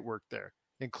some great work there,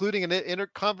 including an inner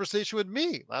conversation with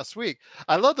me last week.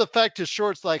 I love the fact his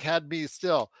shorts had me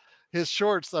still. His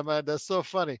shorts, I mean, that's so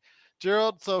funny.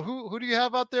 Gerald, so who do you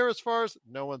have out there as far as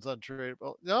no one's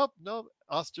untradeable? Nope.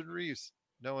 Austin Reeves.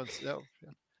 No one's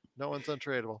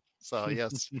untradeable. So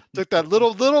yes, took that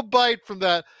little bite from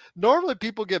that. Normally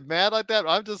people get mad like that.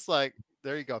 I'm just like,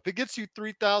 There you go. If it gets you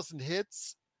 3,000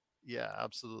 hits, yeah,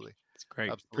 absolutely. It's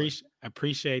great. Absolutely.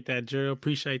 Appreciate that, Gerald.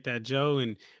 Appreciate that, Joe.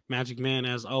 And Magic Man,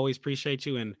 as always, appreciate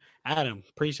you. And Adam,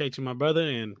 appreciate you, my brother.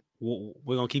 And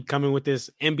we're going to keep coming with this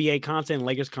NBA content,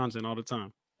 Lakers content all the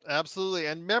time. Absolutely.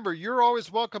 And remember, you're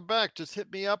always welcome back. Just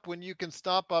hit me up when you can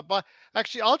stop by.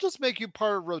 Actually, I'll just make you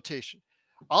part of rotation.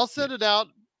 I'll send it out.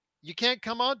 You can't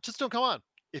come on, just don't come on.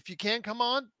 If you can't come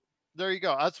on, there you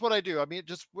go. That's what I do. I mean,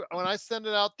 just when I send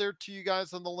it out there to you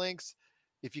guys on the links,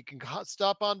 if you can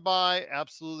stop on by,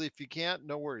 absolutely. If you can't,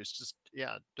 no worries. Just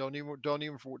don't even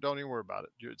worry about it.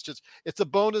 It's a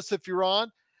bonus if you're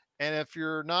on, and if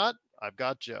you're not, I've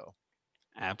got Joe.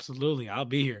 Absolutely, I'll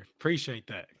be here. Appreciate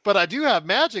that. But I do have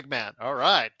Magic Man. All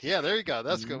right, yeah, there you go.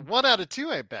 That's good. 1 out of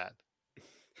 2 ain't bad.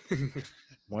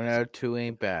 1 out of 2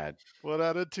 ain't bad. 1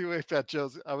 out of 2 ain't bad.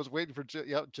 I was waiting for Joe.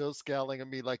 Yep, Joe scowling at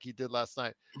me like he did last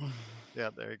night. Yeah,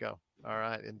 there you go. All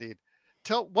right, indeed.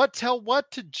 Tell what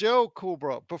to Joe, cool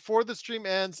bro. Before the stream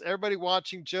ends, everybody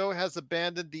watching, Joe has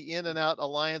abandoned the In and Out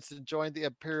Alliance and joined the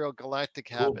Imperial Galactic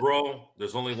Habit. Cool bro,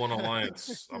 there's only one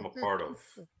alliance I'm a part of.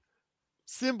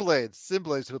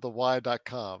 Simblades with a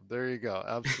Y.com. There you go.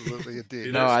 Absolutely,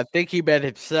 indeed. No, I think he meant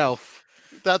himself.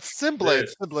 That's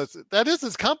Simblades. That is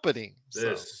his company.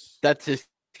 That's his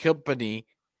company.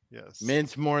 Yes.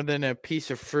 Means more than a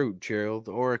piece of fruit, Gerald,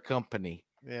 or a company.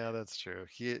 Yeah, that's true.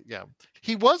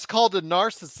 He was called a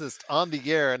narcissist on the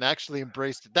air and actually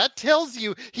embraced it. That tells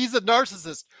you he's a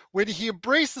narcissist. When he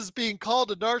embraces being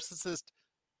called a narcissist,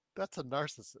 that's a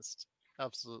narcissist.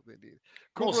 Absolutely, indeed.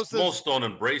 Most don't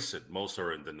embrace it. Most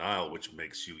are in denial, which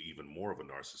makes you even more of a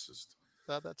narcissist.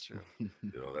 That's true.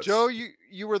 That's... Joe,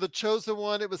 you were the chosen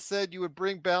one. It was said you would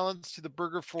bring balance to the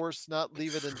Burger Force, not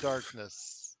leave it in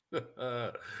darkness.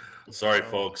 Sorry,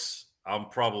 folks. I'm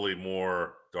probably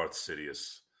more Darth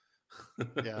Sidious.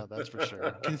 Yeah, that's for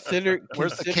sure. Considering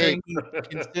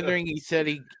he said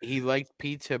he liked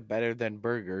pizza better than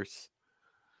burgers.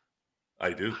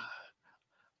 I do.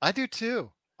 I do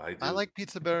too. I like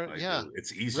pizza better. Yeah.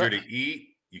 It's easier to eat.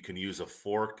 You can use a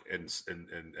fork and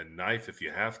knife if you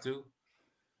have to.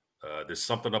 There's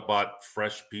something about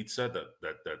fresh pizza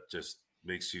that just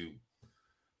makes you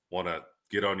want to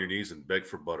get on your knees and beg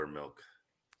for buttermilk.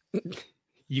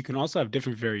 You can also have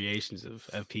different variations of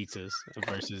pizzas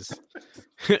versus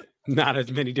not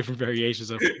as many different variations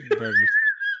of burgers.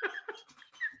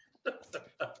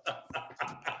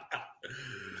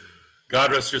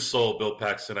 God rest your soul, Bill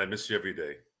Paxton. I miss you every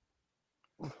day.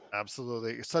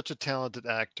 Absolutely. Such a talented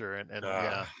actor. And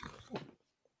yeah.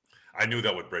 I knew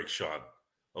that would break Sean.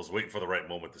 I was waiting for the right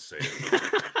moment to say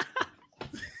it.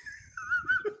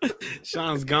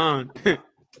 Sean's gone.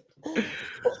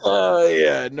 Oh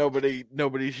yeah, nobody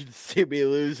should see me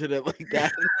losing it like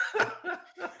that.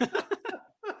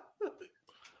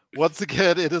 Once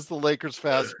again, it is the Lakers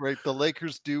fast break. The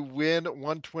Lakers do win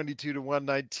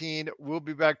 122-119. We'll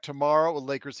be back tomorrow with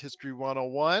Lakers History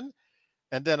 101.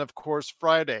 And then, of course,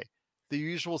 Friday, the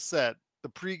usual set, the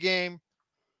pregame,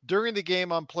 during the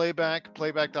game on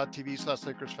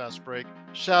playback.tv/Lakers fast break.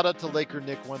 Shout out to Laker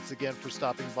Nick once again for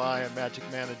stopping by, and Magic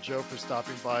Man and Joe for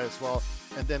stopping by as well.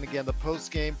 And then again, the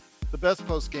postgame, the best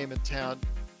postgame in town.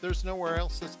 There's nowhere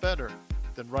else that's better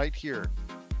than right here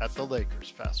at the Lakers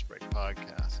Fast Break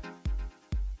Podcast.